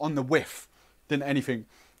more on the whiff than anything.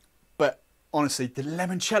 But honestly, the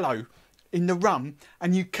limoncello in the rum,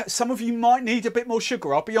 and some of you might need a bit more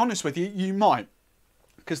sugar. I'll be honest with you, you might.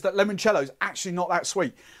 Because that limoncello is actually not that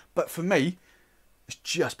sweet. But for me, it's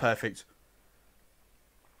just perfect.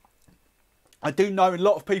 I do know a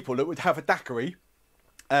lot of people that would have a daiquiri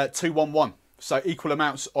 2-1-1. So equal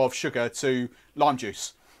amounts of sugar to lime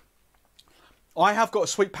juice. I have got a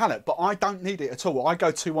sweet palate, but I don't need it at all. I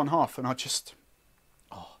go 2-1/2 and I just,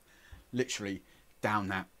 literally down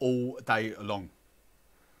that all day long.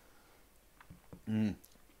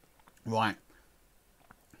 Right.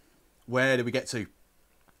 Where do we get to?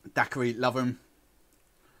 Daiquiri, love them.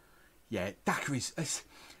 Yeah, daiquiris,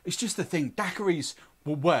 it's just the thing. Daiquiris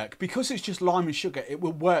will work because it's just lime and sugar. It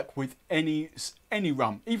will work with any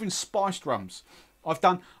rum, even spiced rums. I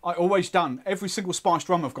always done every single spiced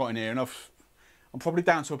rum I've got in here, and I'm probably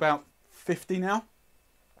down to about 50 now.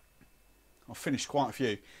 I've finished quite a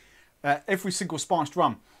few. Every single spiced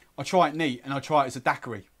rum, I try it neat and I try it as a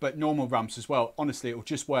daiquiri, but normal rums as well. Honestly, it will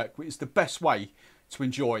just work. It's the best way to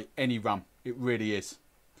enjoy any rum. It really is.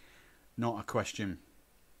 Not a question.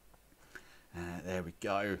 There we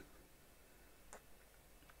go.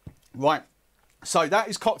 Right, so that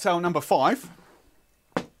is cocktail number 5.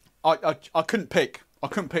 I couldn't pick. I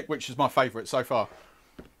couldn't pick which is my favourite so far.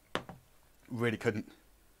 Really couldn't.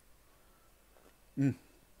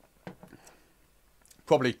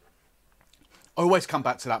 Probably. I always come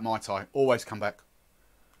back to that Mai Tai. Always come back.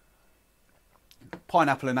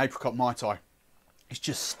 Pineapple and apricot Mai Tai. It's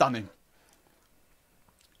just stunning.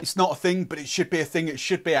 It's not a thing, but it should be a thing. It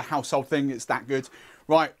should be a household thing. It's that good.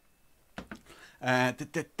 Right.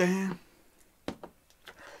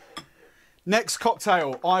 Next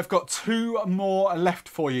cocktail. I've got 2 more left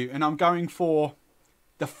for you, and I'm going for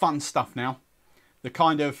the fun stuff now. The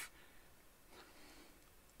kind of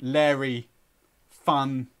leery,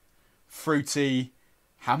 fun, fruity.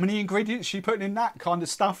 How many ingredients are you putting in that kind of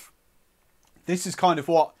stuff? This is kind of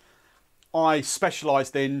what I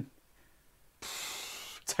specialised in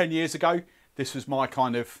 10 years ago. This was my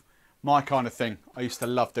kind of thing. I used to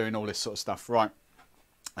love doing all this sort of stuff. Right,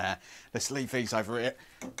 let's leave these over here.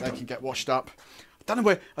 They can get washed up. I don't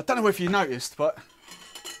know if you noticed, but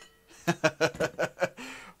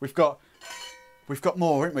we've got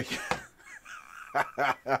more, haven't we?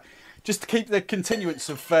 Just to keep the continuance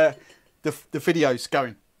of the videos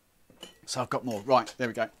going. So I've got more. Right, there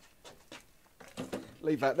we go.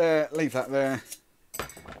 Leave that there. Leave that there.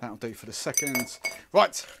 That'll do for the second.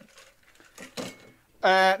 Right.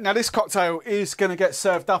 Now this cocktail is going to get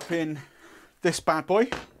served up in this bad boy.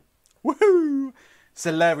 Woohoo! It's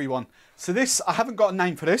a leery one. So this, I haven't got a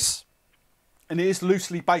name for this, and it is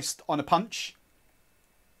loosely based on a punch.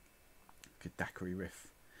 Good daiquiri riff.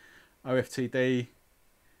 OFTD.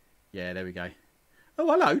 Yeah, there we go.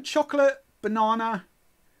 Oh, hello. Chocolate, banana.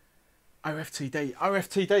 OFTD.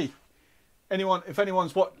 OFTD. If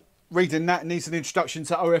anyone's reading that and needs an introduction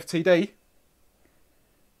to OFTD,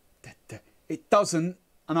 it doesn't,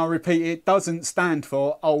 and I repeat, it doesn't stand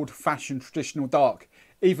for old-fashioned traditional dark,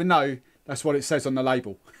 even though that's what it says on the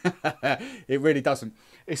label. It really doesn't.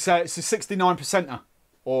 It's a 69%er,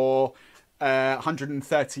 or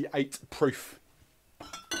 138 proof.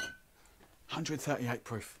 138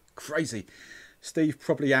 proof. Crazy. Steve,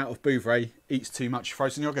 probably out of Bouvray, eats too much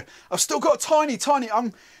frozen yogurt. I've still got a tiny,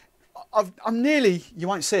 I'm nearly, you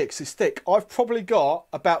won't see it because it's thick. I've probably got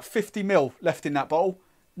about 50 ml left in that bottle.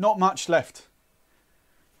 Not much left.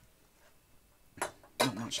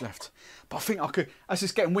 Not much left. But I think I could, as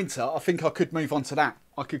it's getting winter, I think I could move on to that.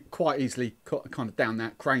 I could quite easily kind of down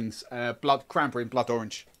that Crane's cranberry and blood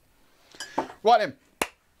orange. Right then,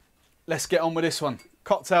 let's get on with this one.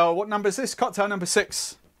 Cocktail, what number is this? Cocktail number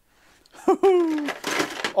 6.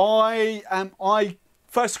 I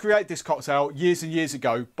first created this cocktail years and years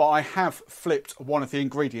ago, but I have flipped one of the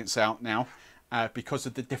ingredients out now because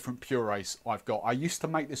of the different purees I've got. I used to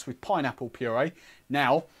make this with pineapple puree.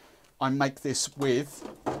 Now I make this with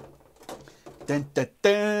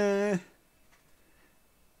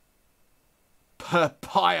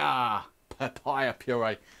papaya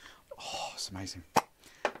puree. Oh, it's amazing.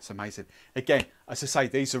 It's amazing. Again, as I say,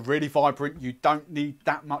 these are really vibrant. You don't need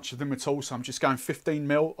that much of them at all. So I'm just going 15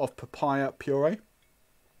 ml of papaya puree.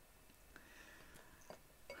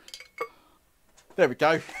 There we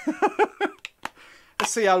go.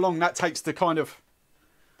 see how long that takes to kind of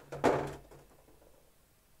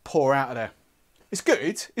pour out of there. It's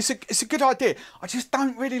good. It's a good idea. I just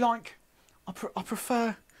don't really like. I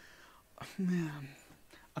prefer. I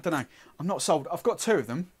don't know. I'm not sold. I've got 2 of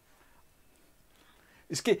them.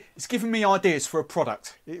 It's given me ideas for a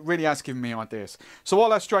product. It really has given me ideas. So while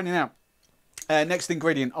that's draining out, next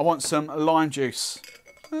ingredient, I want some lime juice.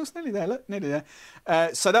 Oh, it's nearly there, look, nearly there.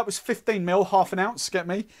 So that was 15ml, half an ounce, get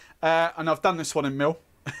me. And I've done this one in mil.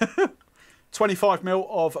 25ml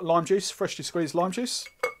of lime juice, freshly squeezed lime juice.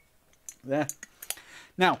 There.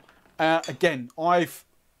 Now, again, I've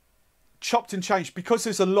chopped and changed, because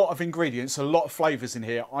there's a lot of ingredients, a lot of flavours in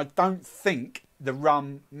here. I don't think the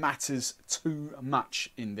rum matters too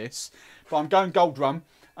much in this, but I'm going gold rum,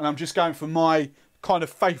 and I'm just going for my kind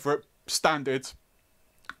of favourite standard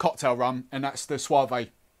cocktail rum, and that's the Suave,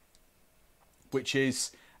 which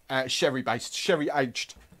is sherry based, sherry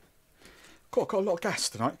aged. God, I've got a lot of gas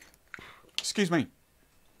tonight. Excuse me.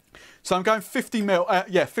 So I'm going 50ml,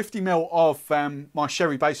 50ml of my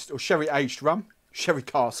sherry based or sherry aged rum. Sherry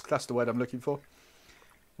cask, that's the word I'm looking for.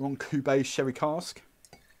 Ron Cubé sherry cask.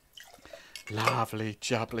 Lovely,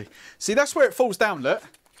 jubbly. See, that's where it falls down, look.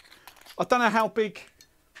 I don't know how big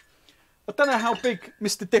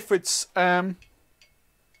Mr. Difford's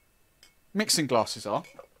mixing glasses are.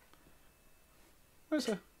 Where's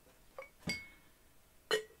the...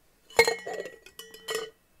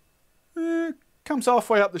 comes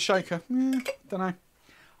halfway up the shaker. Don't know.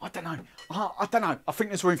 I don't know. I don't know. I think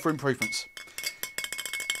there's room for improvements.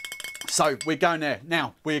 So we're going there.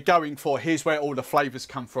 Now we're going for, here's where all the flavours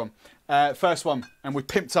come from. First one, and we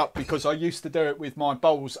pimped up because I used to do it with my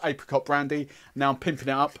Bowls Apricot Brandy. Now I'm pimping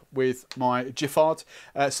it up with my Giffard.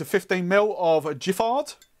 So 15ml of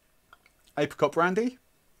Giffard Apricot Brandy.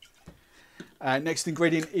 Next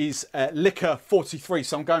ingredient is Licor 43.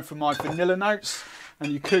 So I'm going for my vanilla notes.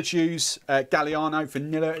 And you could use Galliano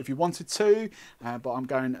vanilla if you wanted to, but I'm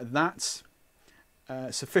going that.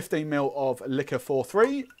 So 15ml of Licor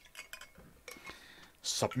 43.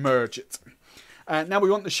 Submerge it. Now we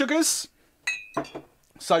want the sugars.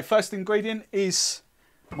 So first ingredient is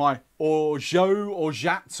my Orgeat.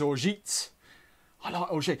 I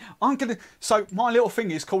like Orgeat. So my little thing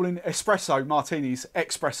is calling espresso martinis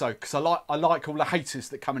espresso, because I like all the haters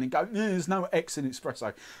that come in and go, there's no X in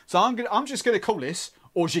espresso. So I'm just gonna call this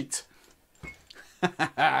Orgeat.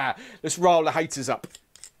 Let's roll the haters up.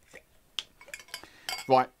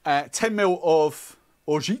 Right, 10ml of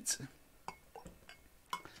Orgeat.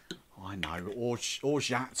 I know, Orgeat,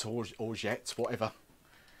 whatever.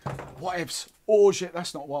 Whatevs, Orgeat,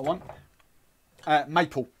 that's not what I want.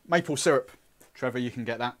 Maple syrup. Trevor, you can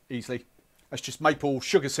get that easily. That's just maple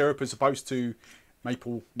sugar syrup as opposed to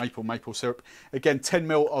maple syrup. Again,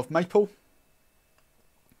 10ml of maple.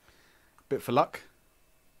 Bit for luck.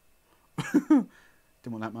 Didn't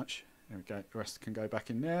want that much. There we go. The rest can go back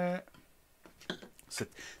in there. So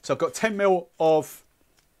I've got 10ml of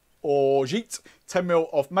Orgeat, 10ml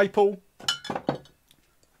of maple.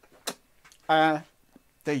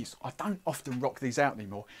 These, I don't often rock these out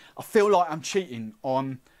anymore. I feel like I'm cheating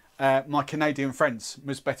on my Canadian friends,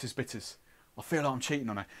 Midori Bitters. I feel like I'm cheating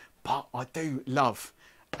on it, but I do love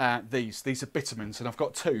these. These are Bittermans, and I've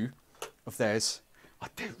got 2 of theirs. I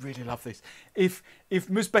do really love these. If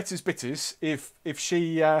Midori Bitters, if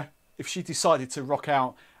she decided to rock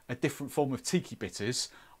out a different form of Tiki Bitters,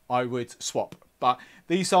 I would swap. But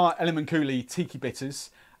these are Limoncello Tiki Bitters,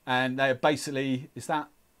 and they're basically, is that?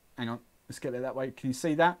 Hang on, let's get it that way. Can you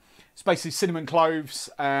see that? It's basically cinnamon cloves.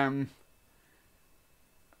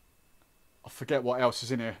 I forget what else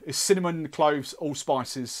is in here. It's cinnamon, cloves,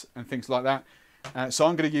 allspices and things like that. So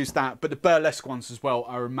I'm going to use that. But the burlesque ones as well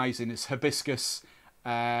are amazing. It's hibiscus,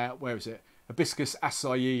 where is it? Hibiscus,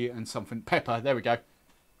 acai and something. Pepper, there we go.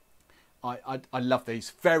 I love these.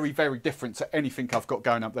 Very, very different to anything I've got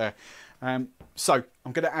going up there. So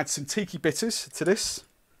I'm going to add some Tiki Bitters to this.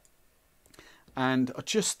 And I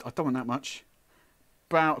don't want that much.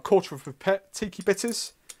 About a quarter of a pipette Tiki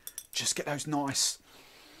Bitters. Just get those nice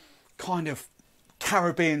kind of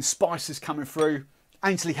Caribbean spices coming through.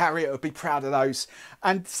 Ainsley Harriott would be proud of those.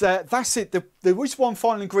 And that's it. There is one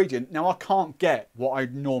final ingredient. Now I can't get what I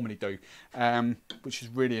normally do, which is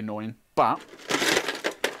really annoying. But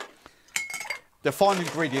the final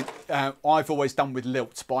ingredient I've always done with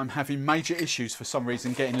Lilt, but I'm having major issues for some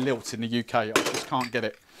reason getting Lilt in the UK. I just can't get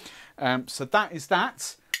it. So that is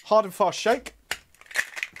that. Hard and fast shake.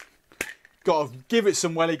 Got to give it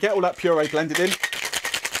some welly, get all that puree blended in.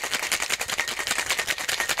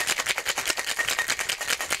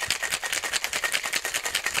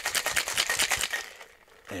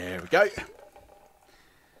 There we go.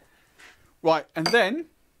 Right, and then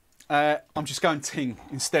I'm just going Ting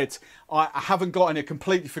instead. I haven't got any,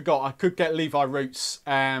 completely forgot. I could get Levi Roots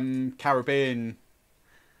Caribbean,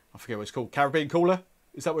 I forget what it's called, Caribbean Cooler,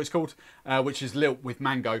 is that what it's called? Which is Lilt with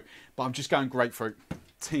mango, but I'm just going grapefruit.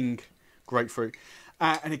 Ting grapefruit.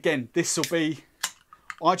 And again, this will be,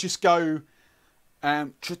 I just go,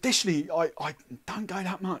 traditionally, I don't go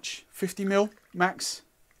that much. 50 ml max.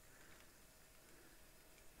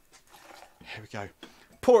 Here we go.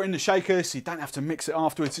 Pour it in the shaker so you don't have to mix it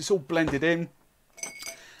afterwards. It's all blended in.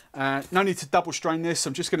 No need to double strain this.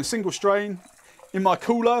 I'm just going to single strain in my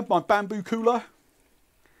cooler, my bamboo cooler.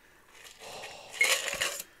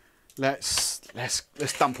 Let's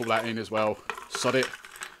dump all that in as well. Sod it.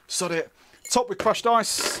 Sod it. Top with crushed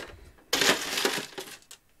ice.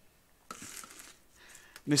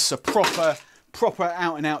 This is a proper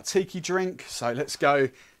out and out tiki drink. So let's go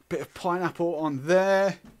bit of pineapple on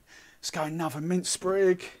there. Let's go another mint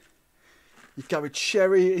sprig. You go with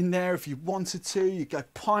cherry in there if you wanted to. You go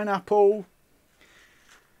pineapple.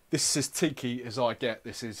 This is as tiki as I get.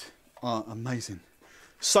 This is amazing.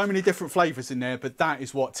 So many different flavours in there, but that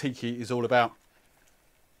is what tiki is all about.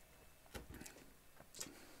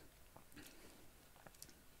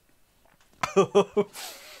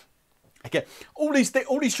 Again, all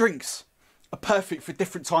these drinks are perfect for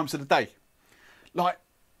different times of the day. Like,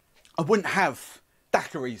 I wouldn't have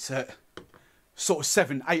daiquiris at sort of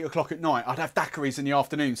 7, 8 o'clock at night. I'd have daiquiris in the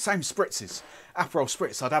afternoon. Same spritzes, Aperol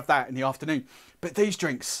Spritz, I'd have that in the afternoon. But these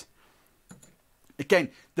drinks, again,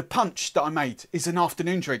 the punch that I made is an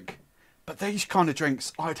afternoon drink. But these kind of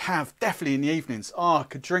drinks I'd have definitely in the evenings. Oh, I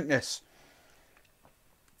could drink this.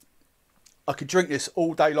 I could drink this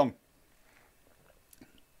all day long.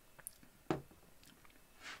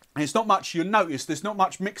 And it's not much, you'll notice there's not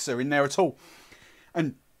much mixer in there at all.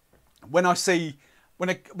 And when I see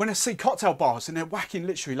cocktail bars and they're whacking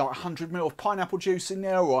literally like 100 ml of pineapple juice in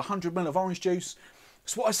there or 100 ml of orange juice,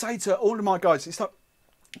 it's what I say to all of my guys. It's like,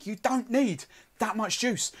 you don't need that much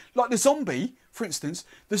juice. Like the Zombie, for instance,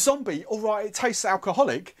 the Zombie, all right, it tastes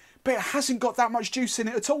alcoholic, but it hasn't got that much juice in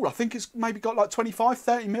it at all. I think it's maybe got like 25,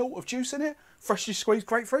 30 ml of juice in it, freshly squeezed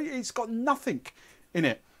grapefruit. It's got nothing in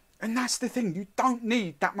it. And that's the thing, you don't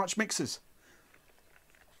need that much mixers.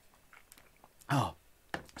 Oh,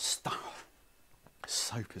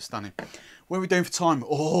 super stunning. What are we doing for time?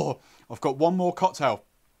 Oh, I've got one more cocktail.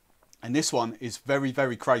 And this one is very,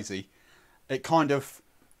 very crazy. It kind of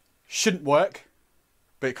shouldn't work,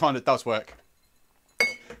 but it kind of does work.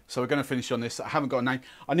 So we're going to finish on this. I haven't got a name.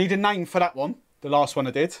 I need a name for that one, the last one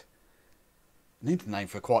I did. I need a name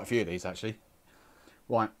for quite a few of these, actually.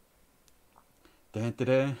 Right. Where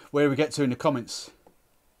do we get to in the comments?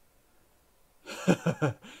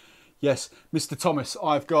 Yes, Mr. Thomas,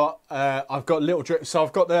 I've got little drip. So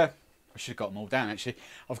I've got the, I should have got them all down actually.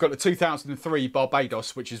 I've got the 2003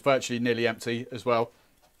 Barbados, which is virtually nearly empty as well.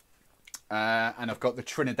 And I've got the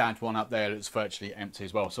Trinidad one up there that's virtually empty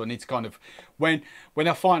as well. So I need to kind of, when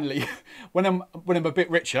I finally, when I'm a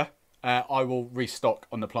bit richer, I will restock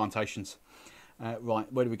on the plantations.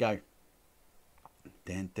 Right, where do we go?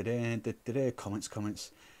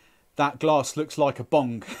 Comments. That glass looks like a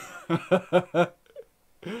bong.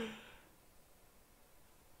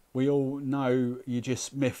 We all know you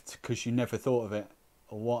just miffed because you never thought of it.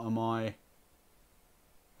 What am I?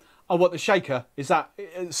 Oh, what, the shaker? Is that,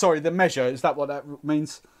 sorry, the measure, is that what that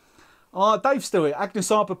means? Oh, Dave Stewart,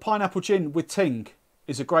 Agnes Arbor Pineapple Gin with Ting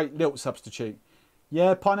is a great Lilt substitute.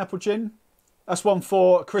 Yeah, pineapple gin. That's one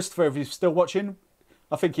for Christopher, if he's still watching.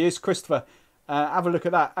 I think he is, Christopher. Have a look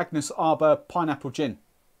at that. Agnes Arbor Pineapple Gin.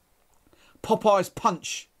 Popeye's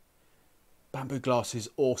Punch. Bamboo glass is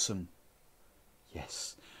awesome.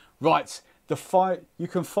 Yes. Right. You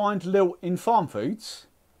can find Lilt in farm foods.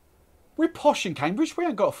 We're posh in Cambridge. We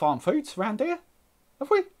ain't got farm foods around here. Have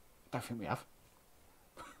we? Don't think we have.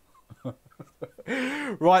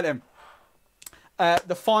 Right then.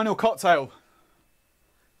 The final cocktail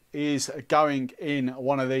is going in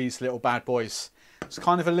one of these little bad boys. It's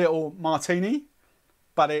kind of a little martini,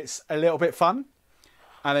 but it's a little bit fun.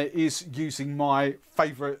 And it is using my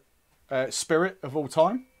favourite spirit of all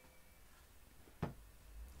time.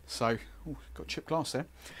 So, oh, got chipped glass there.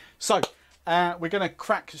 So, we're going to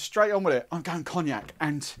crack straight on with it. I'm going cognac.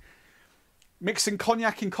 And mixing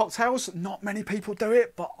cognac in cocktails, not many people do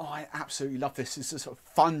it, but I absolutely love this. It's a sort of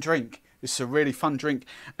fun drink. It's a really fun drink.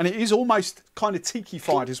 And it is almost kind of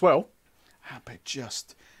tiki-fied as well. But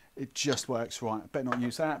it just works right. Better not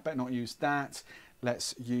use that. Better not use that.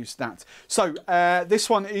 Let's use that. So this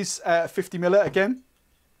one is 50 ml again.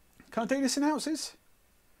 Can I do this in ounces?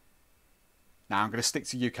 No, I'm going to stick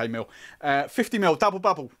to UK mil. 50 ml double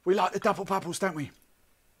bubble. We like the double bubbles, don't we?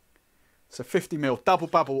 So 50ml, double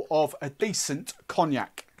bubble of a decent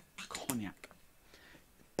cognac. Cognac.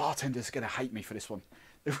 Bartenders are going to hate me for this one.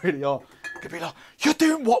 They really are. Going to be like, you're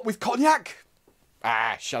doing what with cognac?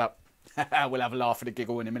 Ah, shut up. We'll have a laugh and a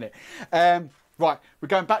giggle in a minute. Right, we're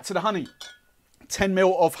going back to the honey.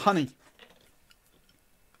 10ml of honey.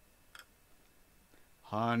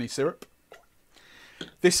 Honey syrup.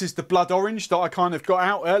 This is the blood orange that I kind of got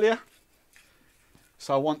out earlier.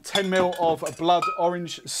 So I want 10ml of blood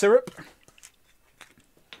orange syrup.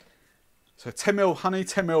 So 10ml honey,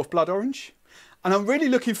 10ml of blood orange. And I'm really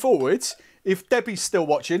looking forward, if Debbie's still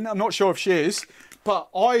watching, I'm not sure if she is, but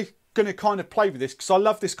I'm going to kind of play with this because I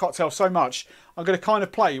love this cocktail so much. I'm going to kind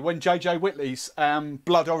of play when JJ Whitley's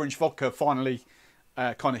blood orange vodka finally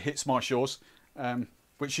kind of hits my shores.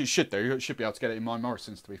 Which you should do. It should be able to get it in my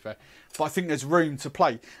Morrison's, to be fair. But I think there's room to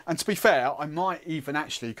play. And to be fair, I might even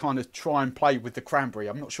actually kind of try and play with the cranberry.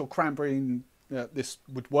 I'm not sure cranberry in this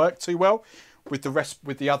would work too well with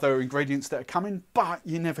the other ingredients that are coming, but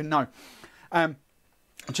you never know. I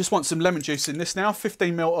just want some lemon juice in this now.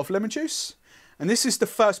 15ml of lemon juice. And this is the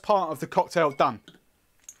first part of the cocktail done.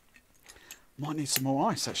 Might need some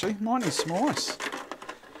more ice, actually. Might need some more ice.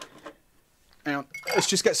 Hang on. Let's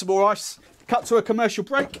just get some more ice. Cut to a commercial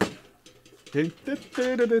break. God. You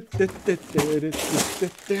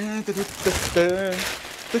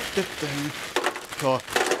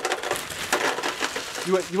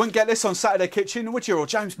wouldn't get this on Saturday Kitchen, would you? Or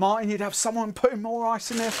James Martin, you'd have someone putting more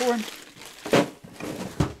ice in there for him.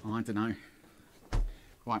 I don't know.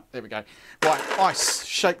 Right, there we go. Right, ice.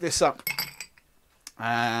 Shake this up.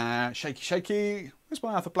 Shaky, shaky. Where's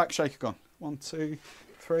my other black shaker gone? 1, 2,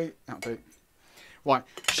 3. That'll do. Right,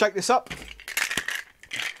 shake this up.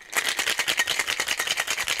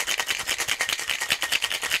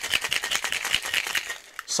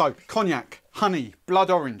 So, cognac, honey, blood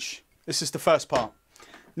orange. This is the first part.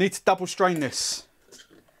 Need to double strain this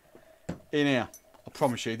in here. I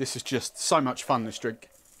promise you, this is just so much fun, this drink.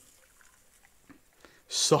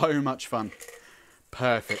 So much fun.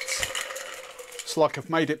 Perfect. It's like I've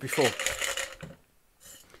made it before.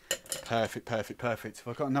 Perfect, perfect, perfect. Have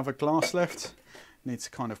I got another glass left? Need to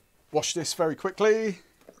kind of wash this very quickly.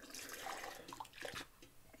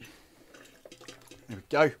 There we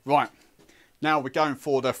go. Right. Now we're going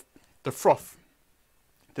for the froth,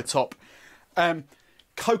 the top.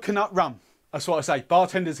 Coconut rum. That's what I say.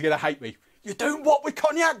 Bartenders are going to hate me. You're doing what with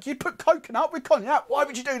cognac? You put coconut with cognac? Why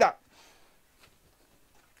would you do that?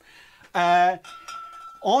 I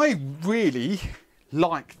really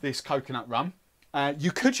like this coconut rum.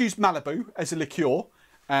 You could use Malibu as a liqueur.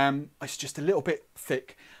 It's just a little bit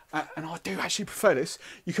thick. And I do actually prefer this.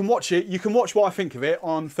 You can watch it. You can watch what I think of it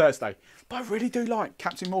on Thursday. But I really do like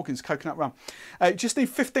Captain Morgan's coconut rum. You just need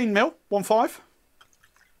 15ml, 1.5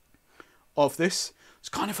 of this. It's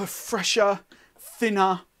kind of a fresher,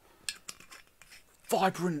 thinner,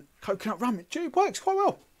 vibrant coconut rum. It works quite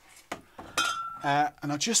well.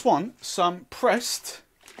 And I just want some pressed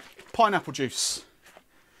pineapple juice.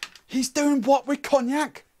 He's doing what with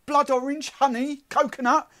cognac? Blood orange, honey,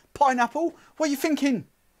 coconut, pineapple. What are you thinking?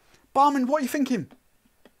 Barman, what are you thinking?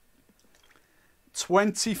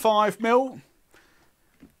 25ml.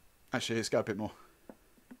 Actually, let's go a bit more.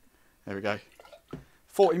 There we go.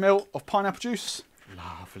 40ml of pineapple juice.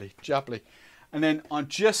 Lovely, jubbly. And then I'm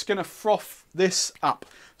just going to froth this up.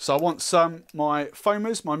 So I want some, my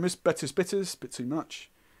foamers, my Midori Bitters, a bit too much.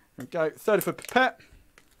 There we go, third of a pipette.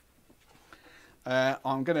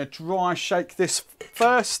 I'm going to dry shake this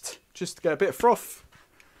first, just to get a bit of froth.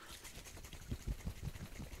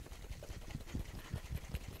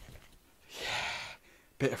 Yeah,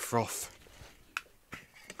 bit of froth.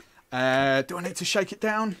 Do I need to shake it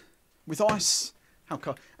down with ice? How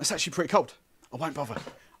cold? It's actually pretty cold. I won't bother.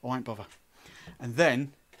 I won't bother. And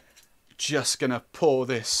then, just going to pour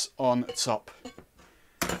this on top.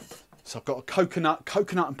 So I've got a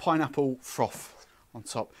coconut and pineapple froth on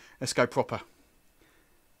top. Let's go proper.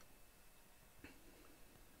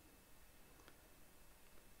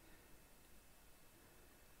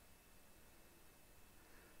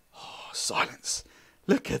 Oh, silence.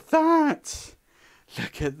 Look at that.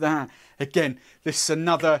 Look at that. Again, this is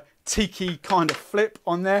another tiki kind of flip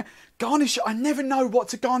on there. Garnish, I never know what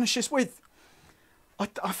to garnish this with.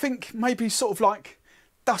 I think maybe sort of like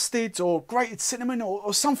dusted or grated cinnamon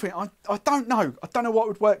or something. I don't know. I don't know what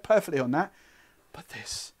would work perfectly on that. But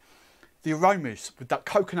this, the aromas with that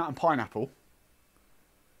coconut and pineapple.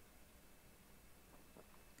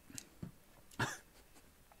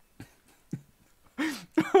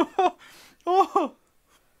 Oh.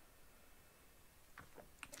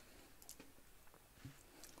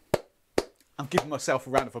 I'm giving myself a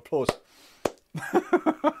round of applause.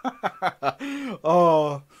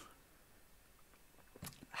 Oh,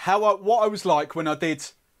 what I was like when I did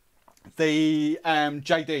the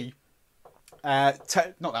JD,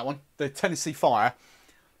 not that one, the Tennessee Fire,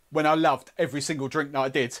 when I loved every single drink that I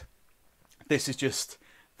did. This is just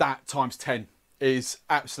that times 10. Is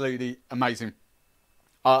absolutely amazing.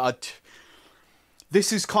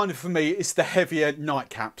 This is kind of, for me, it's the heavier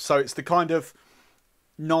nightcap. So it's the kind of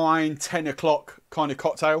 9, 10 o'clock kind of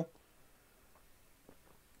cocktail.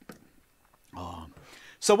 Oh.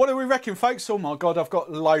 So what do we reckon, folks? Oh my God, I've got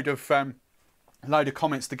a load of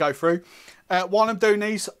comments to go through. While I'm doing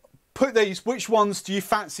these, put these, which ones do you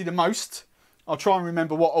fancy the most? I'll try and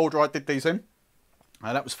remember what order I did these in.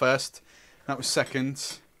 That was first. That was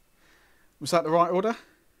second. Was that the right order?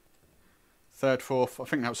 Third, fourth. I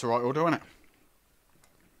think that was the right order, wasn't it?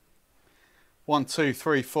 1, 2,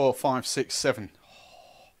 3, 4, 5, 6, 7.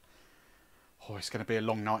 Oh, it's going to be a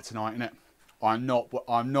long night tonight, isn't it? I'm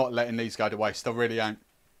not letting these go to waste. I really ain't.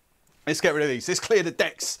 Let's get rid of these. Let's clear the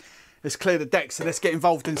decks. Let's clear the decks and let's get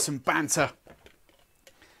involved in some banter.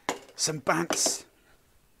 Some bants.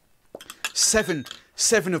 7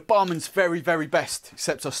 of Barman's very, very best.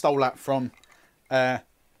 Except I stole that from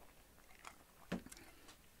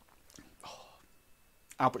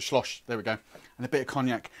Albert Schloss. There we go. And a bit of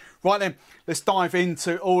cognac. Right then, let's dive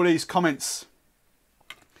into all these comments.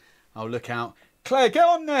 Oh, look out. Claire, get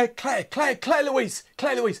on there. Claire Louise,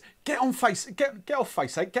 get on get off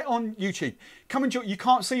Faceache, get on YouTube. Come and join. You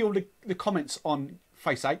can't see all the comments on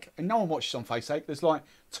Faceache, and no one watches on Faceache. There's like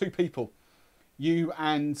 2 people, you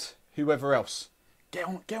and whoever else. Get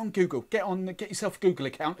on Google. Get yourself a Google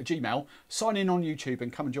account, a Gmail. Sign in on YouTube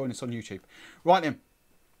and come and join us on YouTube. Right then,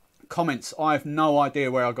 comments. I have no idea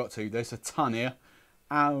where I got to. There's a ton here.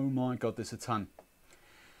 Oh my God, there's a ton.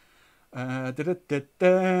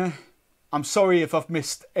 I'm sorry if I've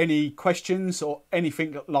missed any questions or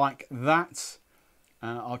anything like that.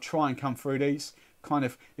 I'll try and come through these. Kind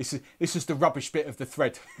of, this is the rubbish bit of the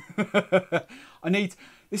thread.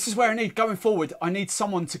 This is where I need, going forward, I need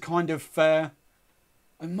someone to kind of, a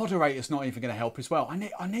moderator's not even going to help as well.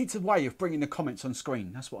 I need a way of bringing the comments on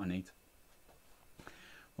screen. That's what I need.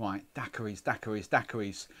 Right,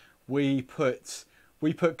 daiquiris.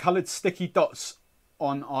 We put coloured sticky dots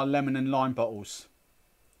on our lemon and lime bottles.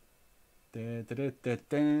 Kevin,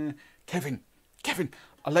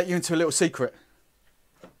 I'll let you into a little secret.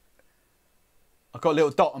 I've got a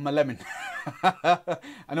little dot on my lemon.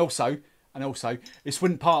 and also, this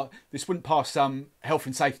wouldn't pass health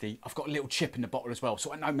and safety. I've got a little chip in the bottle as well,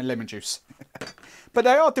 so I know my lemon juice. But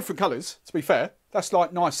they are different colours, to be fair. That's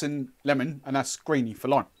like nice and lemon, and that's greeny for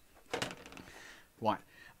lime. Right.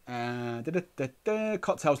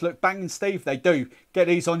 Cocktails look banging, Steve. They do. Get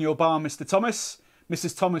these on your bar, Mr. Thomas.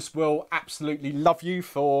 Mrs. Thomas will absolutely love you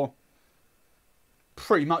for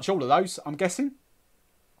pretty much all of those, I'm guessing.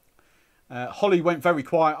 Holly went very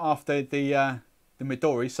quiet after the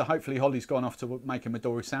Midori, so hopefully Holly's gone off to make a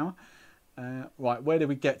Midori Sour. Right, where did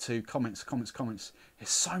we get to? Comments. There's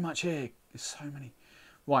so much here. There's so many.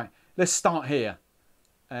 Right, let's start here.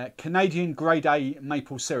 Canadian grade A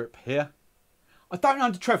maple syrup here.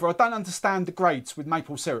 Trevor, I don't understand the grades with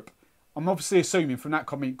maple syrup. I'm obviously assuming from that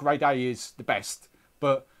comment grade A is the best,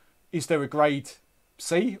 but is there a grade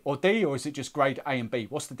C or D, or is it just grade A and B?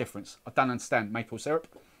 What's the difference? I don't understand maple syrup.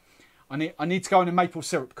 I need to go on a maple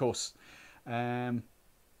syrup course. Popeye's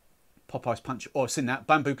Punch. Oh, I've seen that.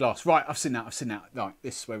 Bamboo glass. Right, I've seen that. Right,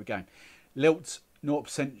 this is where we're going. Lilt,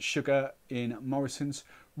 0% sugar in Morrison's.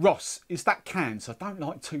 Ross, is that cans? I don't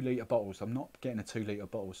like 2 litre bottles. I'm not getting a 2 litre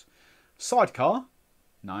bottles. Sidecar?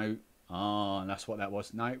 No. Ah, that's what that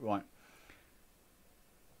was. No, right.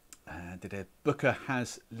 Booker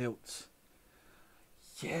has Lilt.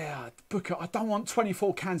 Yeah, Booker. I don't want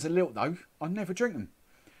 24 cans of Lilt though. I never drink them.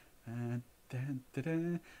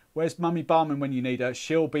 Where's Mummy Barman when you need her?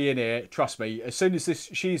 She'll be in here. Trust me. As soon as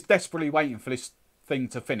she's desperately waiting for this thing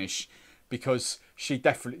to finish, because she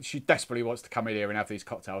desperately wants to come in here and have these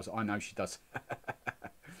cocktails. I know she does.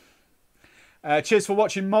 Cheers for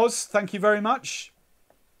watching, Moz. Thank you very much.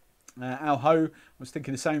 Al Ho, I was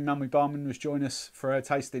thinking the same. Mummy Barman was joining us for her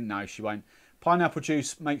tasting. No, she won't. Pineapple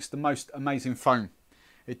juice makes the most amazing foam.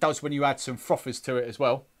 It does when you add some frothers to it as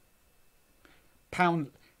well.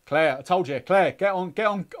 Claire, I told you, Claire, get on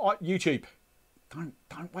YouTube.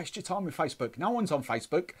 Don't waste your time with Facebook. No one's on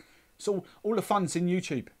Facebook. It's all the fun's in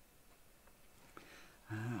YouTube.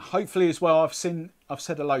 Hopefully as well, I've said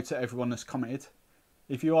hello to everyone that's commented.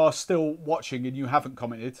 If you are still watching and you haven't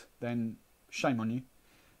commented, then shame on you.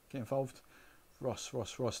 Get involved. Ross.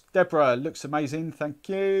 Deborah, looks amazing. Thank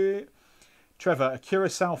you. Trevor, a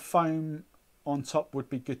Curacao foam on top would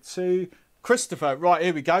be good too. Christopher, right,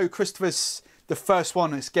 here we go. Christopher's the first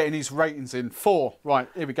one that's getting his ratings in. 4. Right,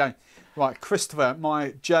 here we go. Right, Christopher,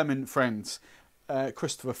 my German friends.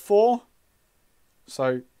 Christopher, 4.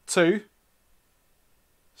 So 2,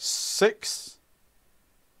 6,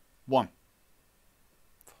 1.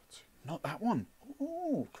 Not that one.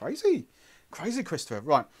 Oh, crazy. Crazy, Christopher.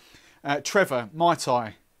 Right. Trevor, Mai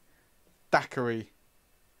Tai, Daiquiri,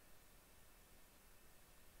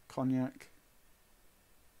 Cognac,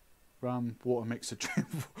 rum, water mixer drink.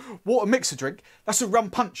 Water mixer drink? That's a rum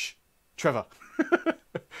punch, Trevor.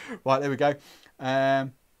 Right, there we go. Oh,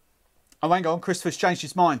 hang on. Christopher's changed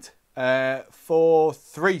his mind. 4,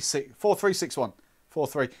 3, 6, 4, 3, 6, 1. 4,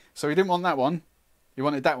 3. So he didn't want that one. He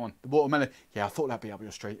wanted that one. The watermelon. Yeah, I thought that'd be up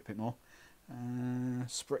your street a bit more.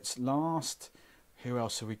 Spritz last. Who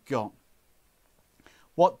else have we got?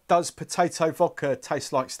 What does potato vodka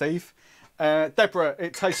taste like, Steve? Deborah,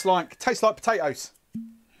 it tastes like potatoes.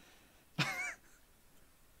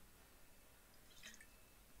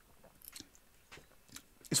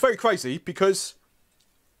 It's very crazy because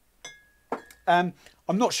I'm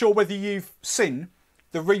not sure whether you've seen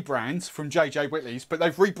the rebrands from JJ Whitley's, but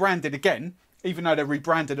they've rebranded again, even though they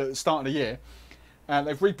rebranded at the start of the year.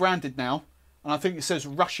 They've rebranded now, and I think it says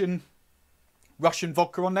Russian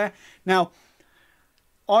vodka on there. Now,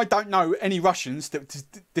 I don't know any Russians that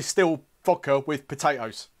distill vodka with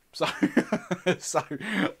potatoes. So, so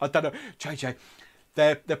I don't know. JJ,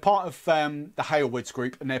 they're part of the Halewoods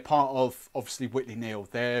group, and they're part of obviously Whitley Neal.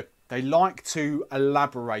 They like to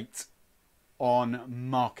elaborate on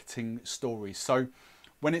marketing stories. So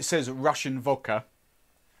when it says Russian vodka,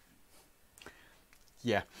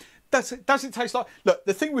 yeah. Does it taste like... Look,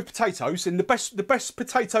 the thing with potatoes, and the best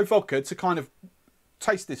potato vodka to kind of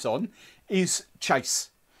taste this on is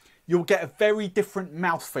Chase. You'll get a very different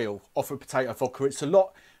mouthfeel off a potato vodka. It's a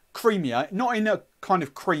lot creamier, not in a kind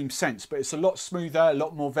of cream sense, but it's a lot smoother, a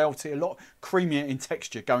lot more velvety, a lot creamier in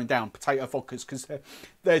texture going down potato vodkas, because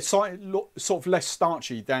they're sort of less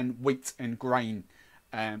starchy than wheat and grain,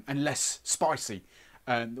 and less spicy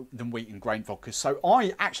than wheat and grain vodkas. So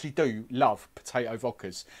I actually do love potato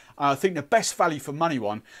vodkas. I think the best value for money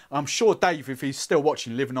one, I'm sure Dave, if he's still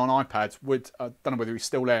watching, living on iPad, would, I don't know whether he's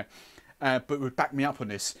still there, but would back me up on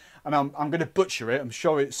this. And I'm going to butcher it. I'm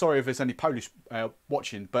sure. Sorry if there's any Polish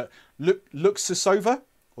watching, but Luxusova,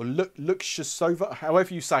 or Luxusova,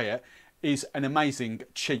 however you say it, is an amazing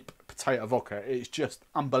cheap potato vodka. It's just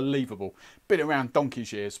unbelievable. Been around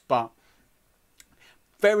donkey's years, but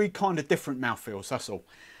very kind of different mouthfeels, that's all.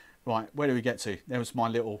 Right, where do we get to? There was my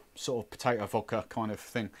little sort of potato vodka kind of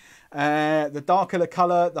thing. The darker the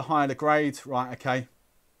colour, the higher the grade. Right, okay.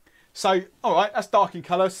 So, all right, that's dark in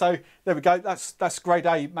colour. So there we go. That's grade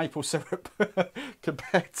A maple syrup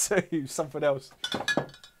compared to something else.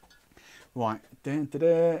 Right,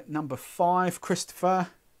 number 5, Christopher.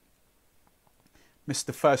 Missed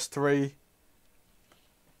the first 3.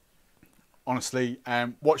 Honestly,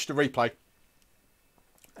 watch the replay.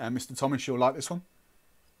 Mr. Thomas, you'll like this one.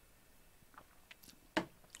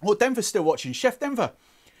 Well, Denver's still watching. Chef Denver.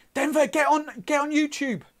 Denver, get on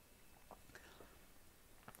YouTube.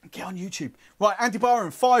 Get on YouTube. Right, Andy Byron,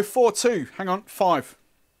 542. Hang on, 5.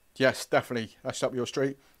 Yes, definitely. That's up your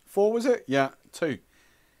street. 4, was it? Yeah, 2.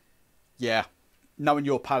 Yeah, knowing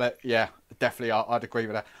your palate, yeah, definitely, I'd agree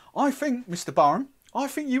with that. I think, Mr. Byron, I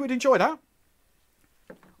think you would enjoy that.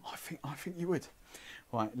 I think you would.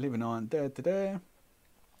 Right, living on there.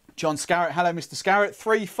 John Scarrett, hello, Mr. Scarrett.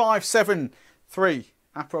 3573.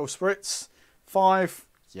 Aperol Spritz. 5.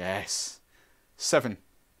 Yes. 7.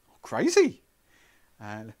 Oh, crazy.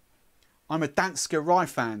 I'm a Danske Rye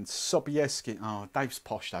fan. Sobieski. Oh, Dave's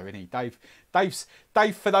posh though, isn't he? Dave,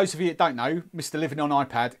 for those of you that don't know, Mr. Living on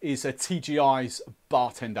iPad is a TGI's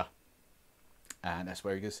bartender. And that's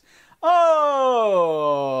where he goes.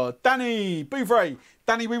 Oh, Danny Bouvray.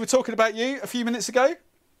 Danny, we were talking about you a few minutes ago.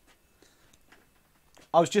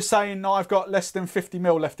 I was just saying I've got less than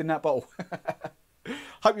 50ml left in that bottle.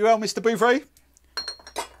 Hope you're well, Mr. Bouvray.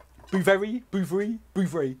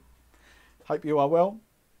 Bouvray. Hope you are well.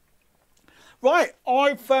 Right,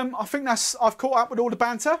 I think I've caught up with all the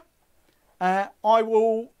banter. I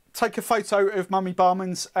will take a photo of Mummy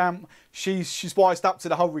Barmans. She's wised up to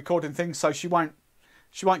the whole recording thing, so she won't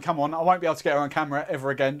come on. I won't be able to get her on camera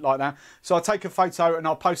ever again like that. So I'll take a photo and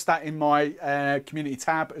I'll post that in my community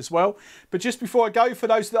tab as well. But just before I go, for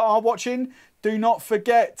those that are watching, do not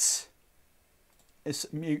forget, let's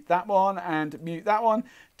mute that one and mute that one.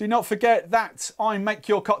 Do not forget that I make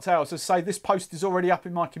your cocktails. As I say, this post is already up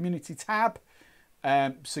in my community tab.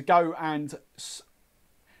 So go and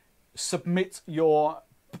submit your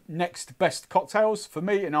next best cocktails for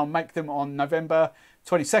me, and I'll make them on November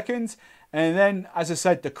 22nd. And then, as I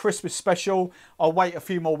said, the Christmas special, I'll wait a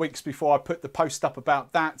few more weeks before I put the post up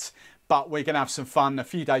about that. But we're going to have some fun. A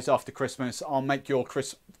few days after Christmas, I'll make your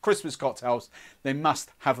Christmas cocktails. They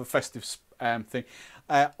must have a festive thing.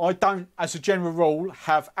 I don't, as a general rule,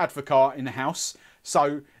 have Advocaat in the house.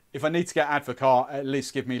 So if I need to get Advocaat, at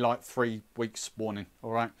least give me like 3 weeks warning,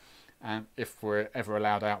 all right? If we're ever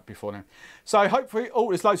allowed out before then. So hopefully, oh,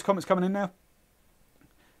 there's loads of comments coming in now.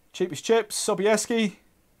 Cheapest chips, Sobieski.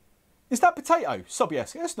 Is that potato?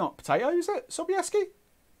 Sobieski. That's not potato, is it? Sobieski?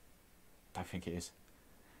 Don't think it is.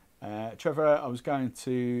 Trevor, I was going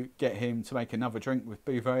to get him to make another drink with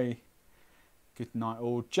Bouvet. Good night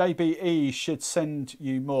all. JBE should send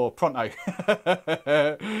you more pronto.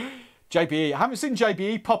 JBE. I haven't seen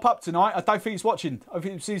JBE pop up tonight. I don't think he's watching. I think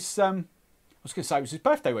it was his, I was going to say it was his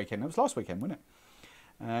birthday weekend. It was last weekend, wasn't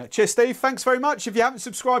it? Cheers, Steve. Thanks very much. If you haven't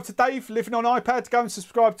subscribed to Dave, living on iPad, go and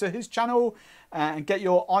subscribe to his channel and get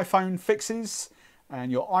your iPhone fixes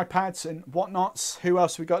and your iPads and whatnots. Who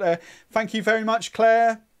else we got there? Thank you very much,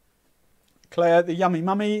 Claire. Claire, the yummy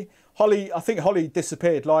mummy. Holly, I think Holly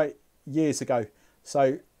disappeared like years ago.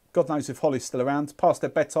 So God knows if Holly's still around. Past their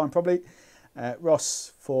bedtime, probably.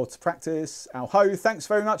 Ross for to practice. Al Ho, thanks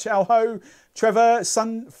very much, Al Ho. Trevor,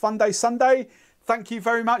 Fun Day Sunday. Thank you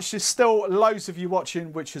very much. There's still loads of you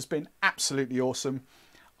watching, which has been absolutely awesome.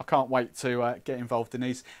 I can't wait to get involved in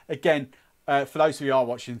these. Again, for those of you who are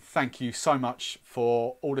watching, thank you so much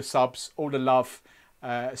for all the subs, all the love,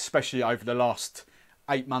 especially over the last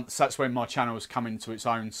 8 months. That's when my channel has come into its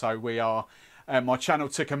own. So we are, my channel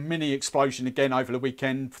took a mini explosion again over the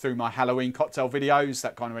weekend through my Halloween cocktail videos.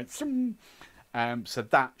 That kind of went, so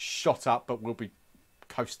that shot up, but we'll be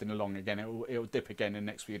coasting along again. It'll dip again in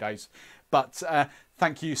the next few days. But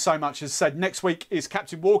thank you so much. As I said, next week is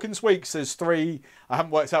Captain Morgan's week. So there's 3. I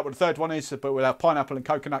haven't worked out what the third one is, but we'll have pineapple and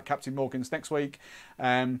coconut Captain Morgan's next week.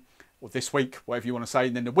 Or this week, whatever you want to say.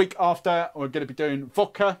 And then the week after, we're going to be doing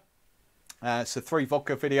vodka. So 3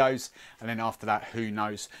 vodka videos. And then after that, who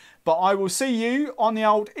knows. But I will see you on the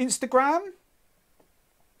old Instagram.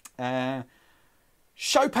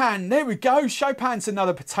 Chopin, there we go. Chopin's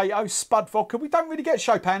another potato, spud vodka. We don't really get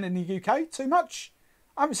Chopin in the UK too much.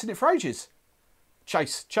 I haven't seen it for ages.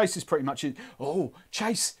 Chase is pretty much it. Oh,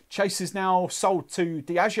 Chase is now sold to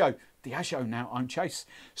Diageo. Diageo now own Chase.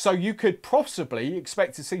 So you could possibly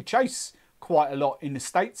expect to see Chase quite a lot in the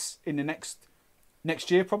States in the next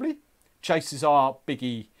year probably. Chase is our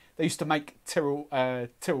biggie. They used to make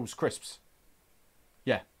Tyrrell's crisps.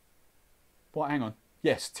 Yeah. What? Hang on.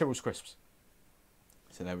 Yes, Tyrrell's crisps.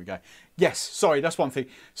 So there we go. Yes, sorry, that's one thing.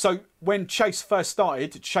 So when Chase first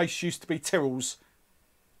started, Chase used to be Tyrrell's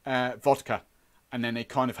vodka. And then they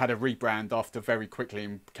kind of had a rebrand after very quickly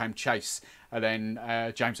and became Chase. And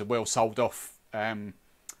then James and Will sold off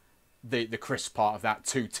the crisp part of that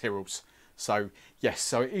to Tyrrell's. So yes,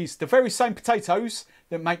 so it is the very same potatoes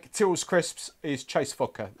that make Tyrrell's crisps is Chase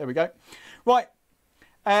vodka. There we go. Right.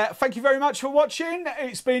 Thank you very much for watching.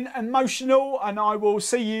 It's been emotional, and I will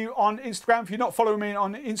see you on Instagram. If you're not following me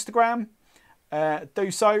on Instagram,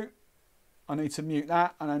 do so. I need to mute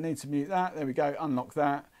that, and I need to mute that. There we go. Unlock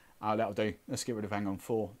that. Oh, that'll do. Let's get rid of Hang On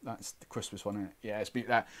 4. That's the Christmas one, isn't it? Yeah, let's mute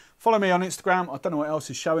that. Follow me on Instagram. I don't know what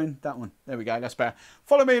else is showing. That one. There we go. That's better.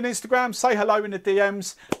 Follow me on Instagram. Say hello in the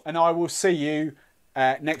DMs, and I will see you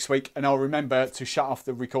next week. And I'll remember to shut off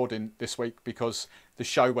the recording this week because the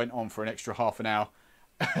show went on for an extra half an hour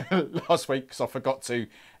last week because I forgot to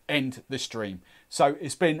end the stream. So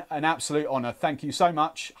it's been an absolute honour. Thank you so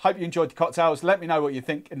much. Hope you enjoyed the cocktails. Let me know what you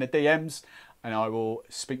think in the DMs, and I will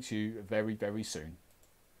speak to you very, very soon.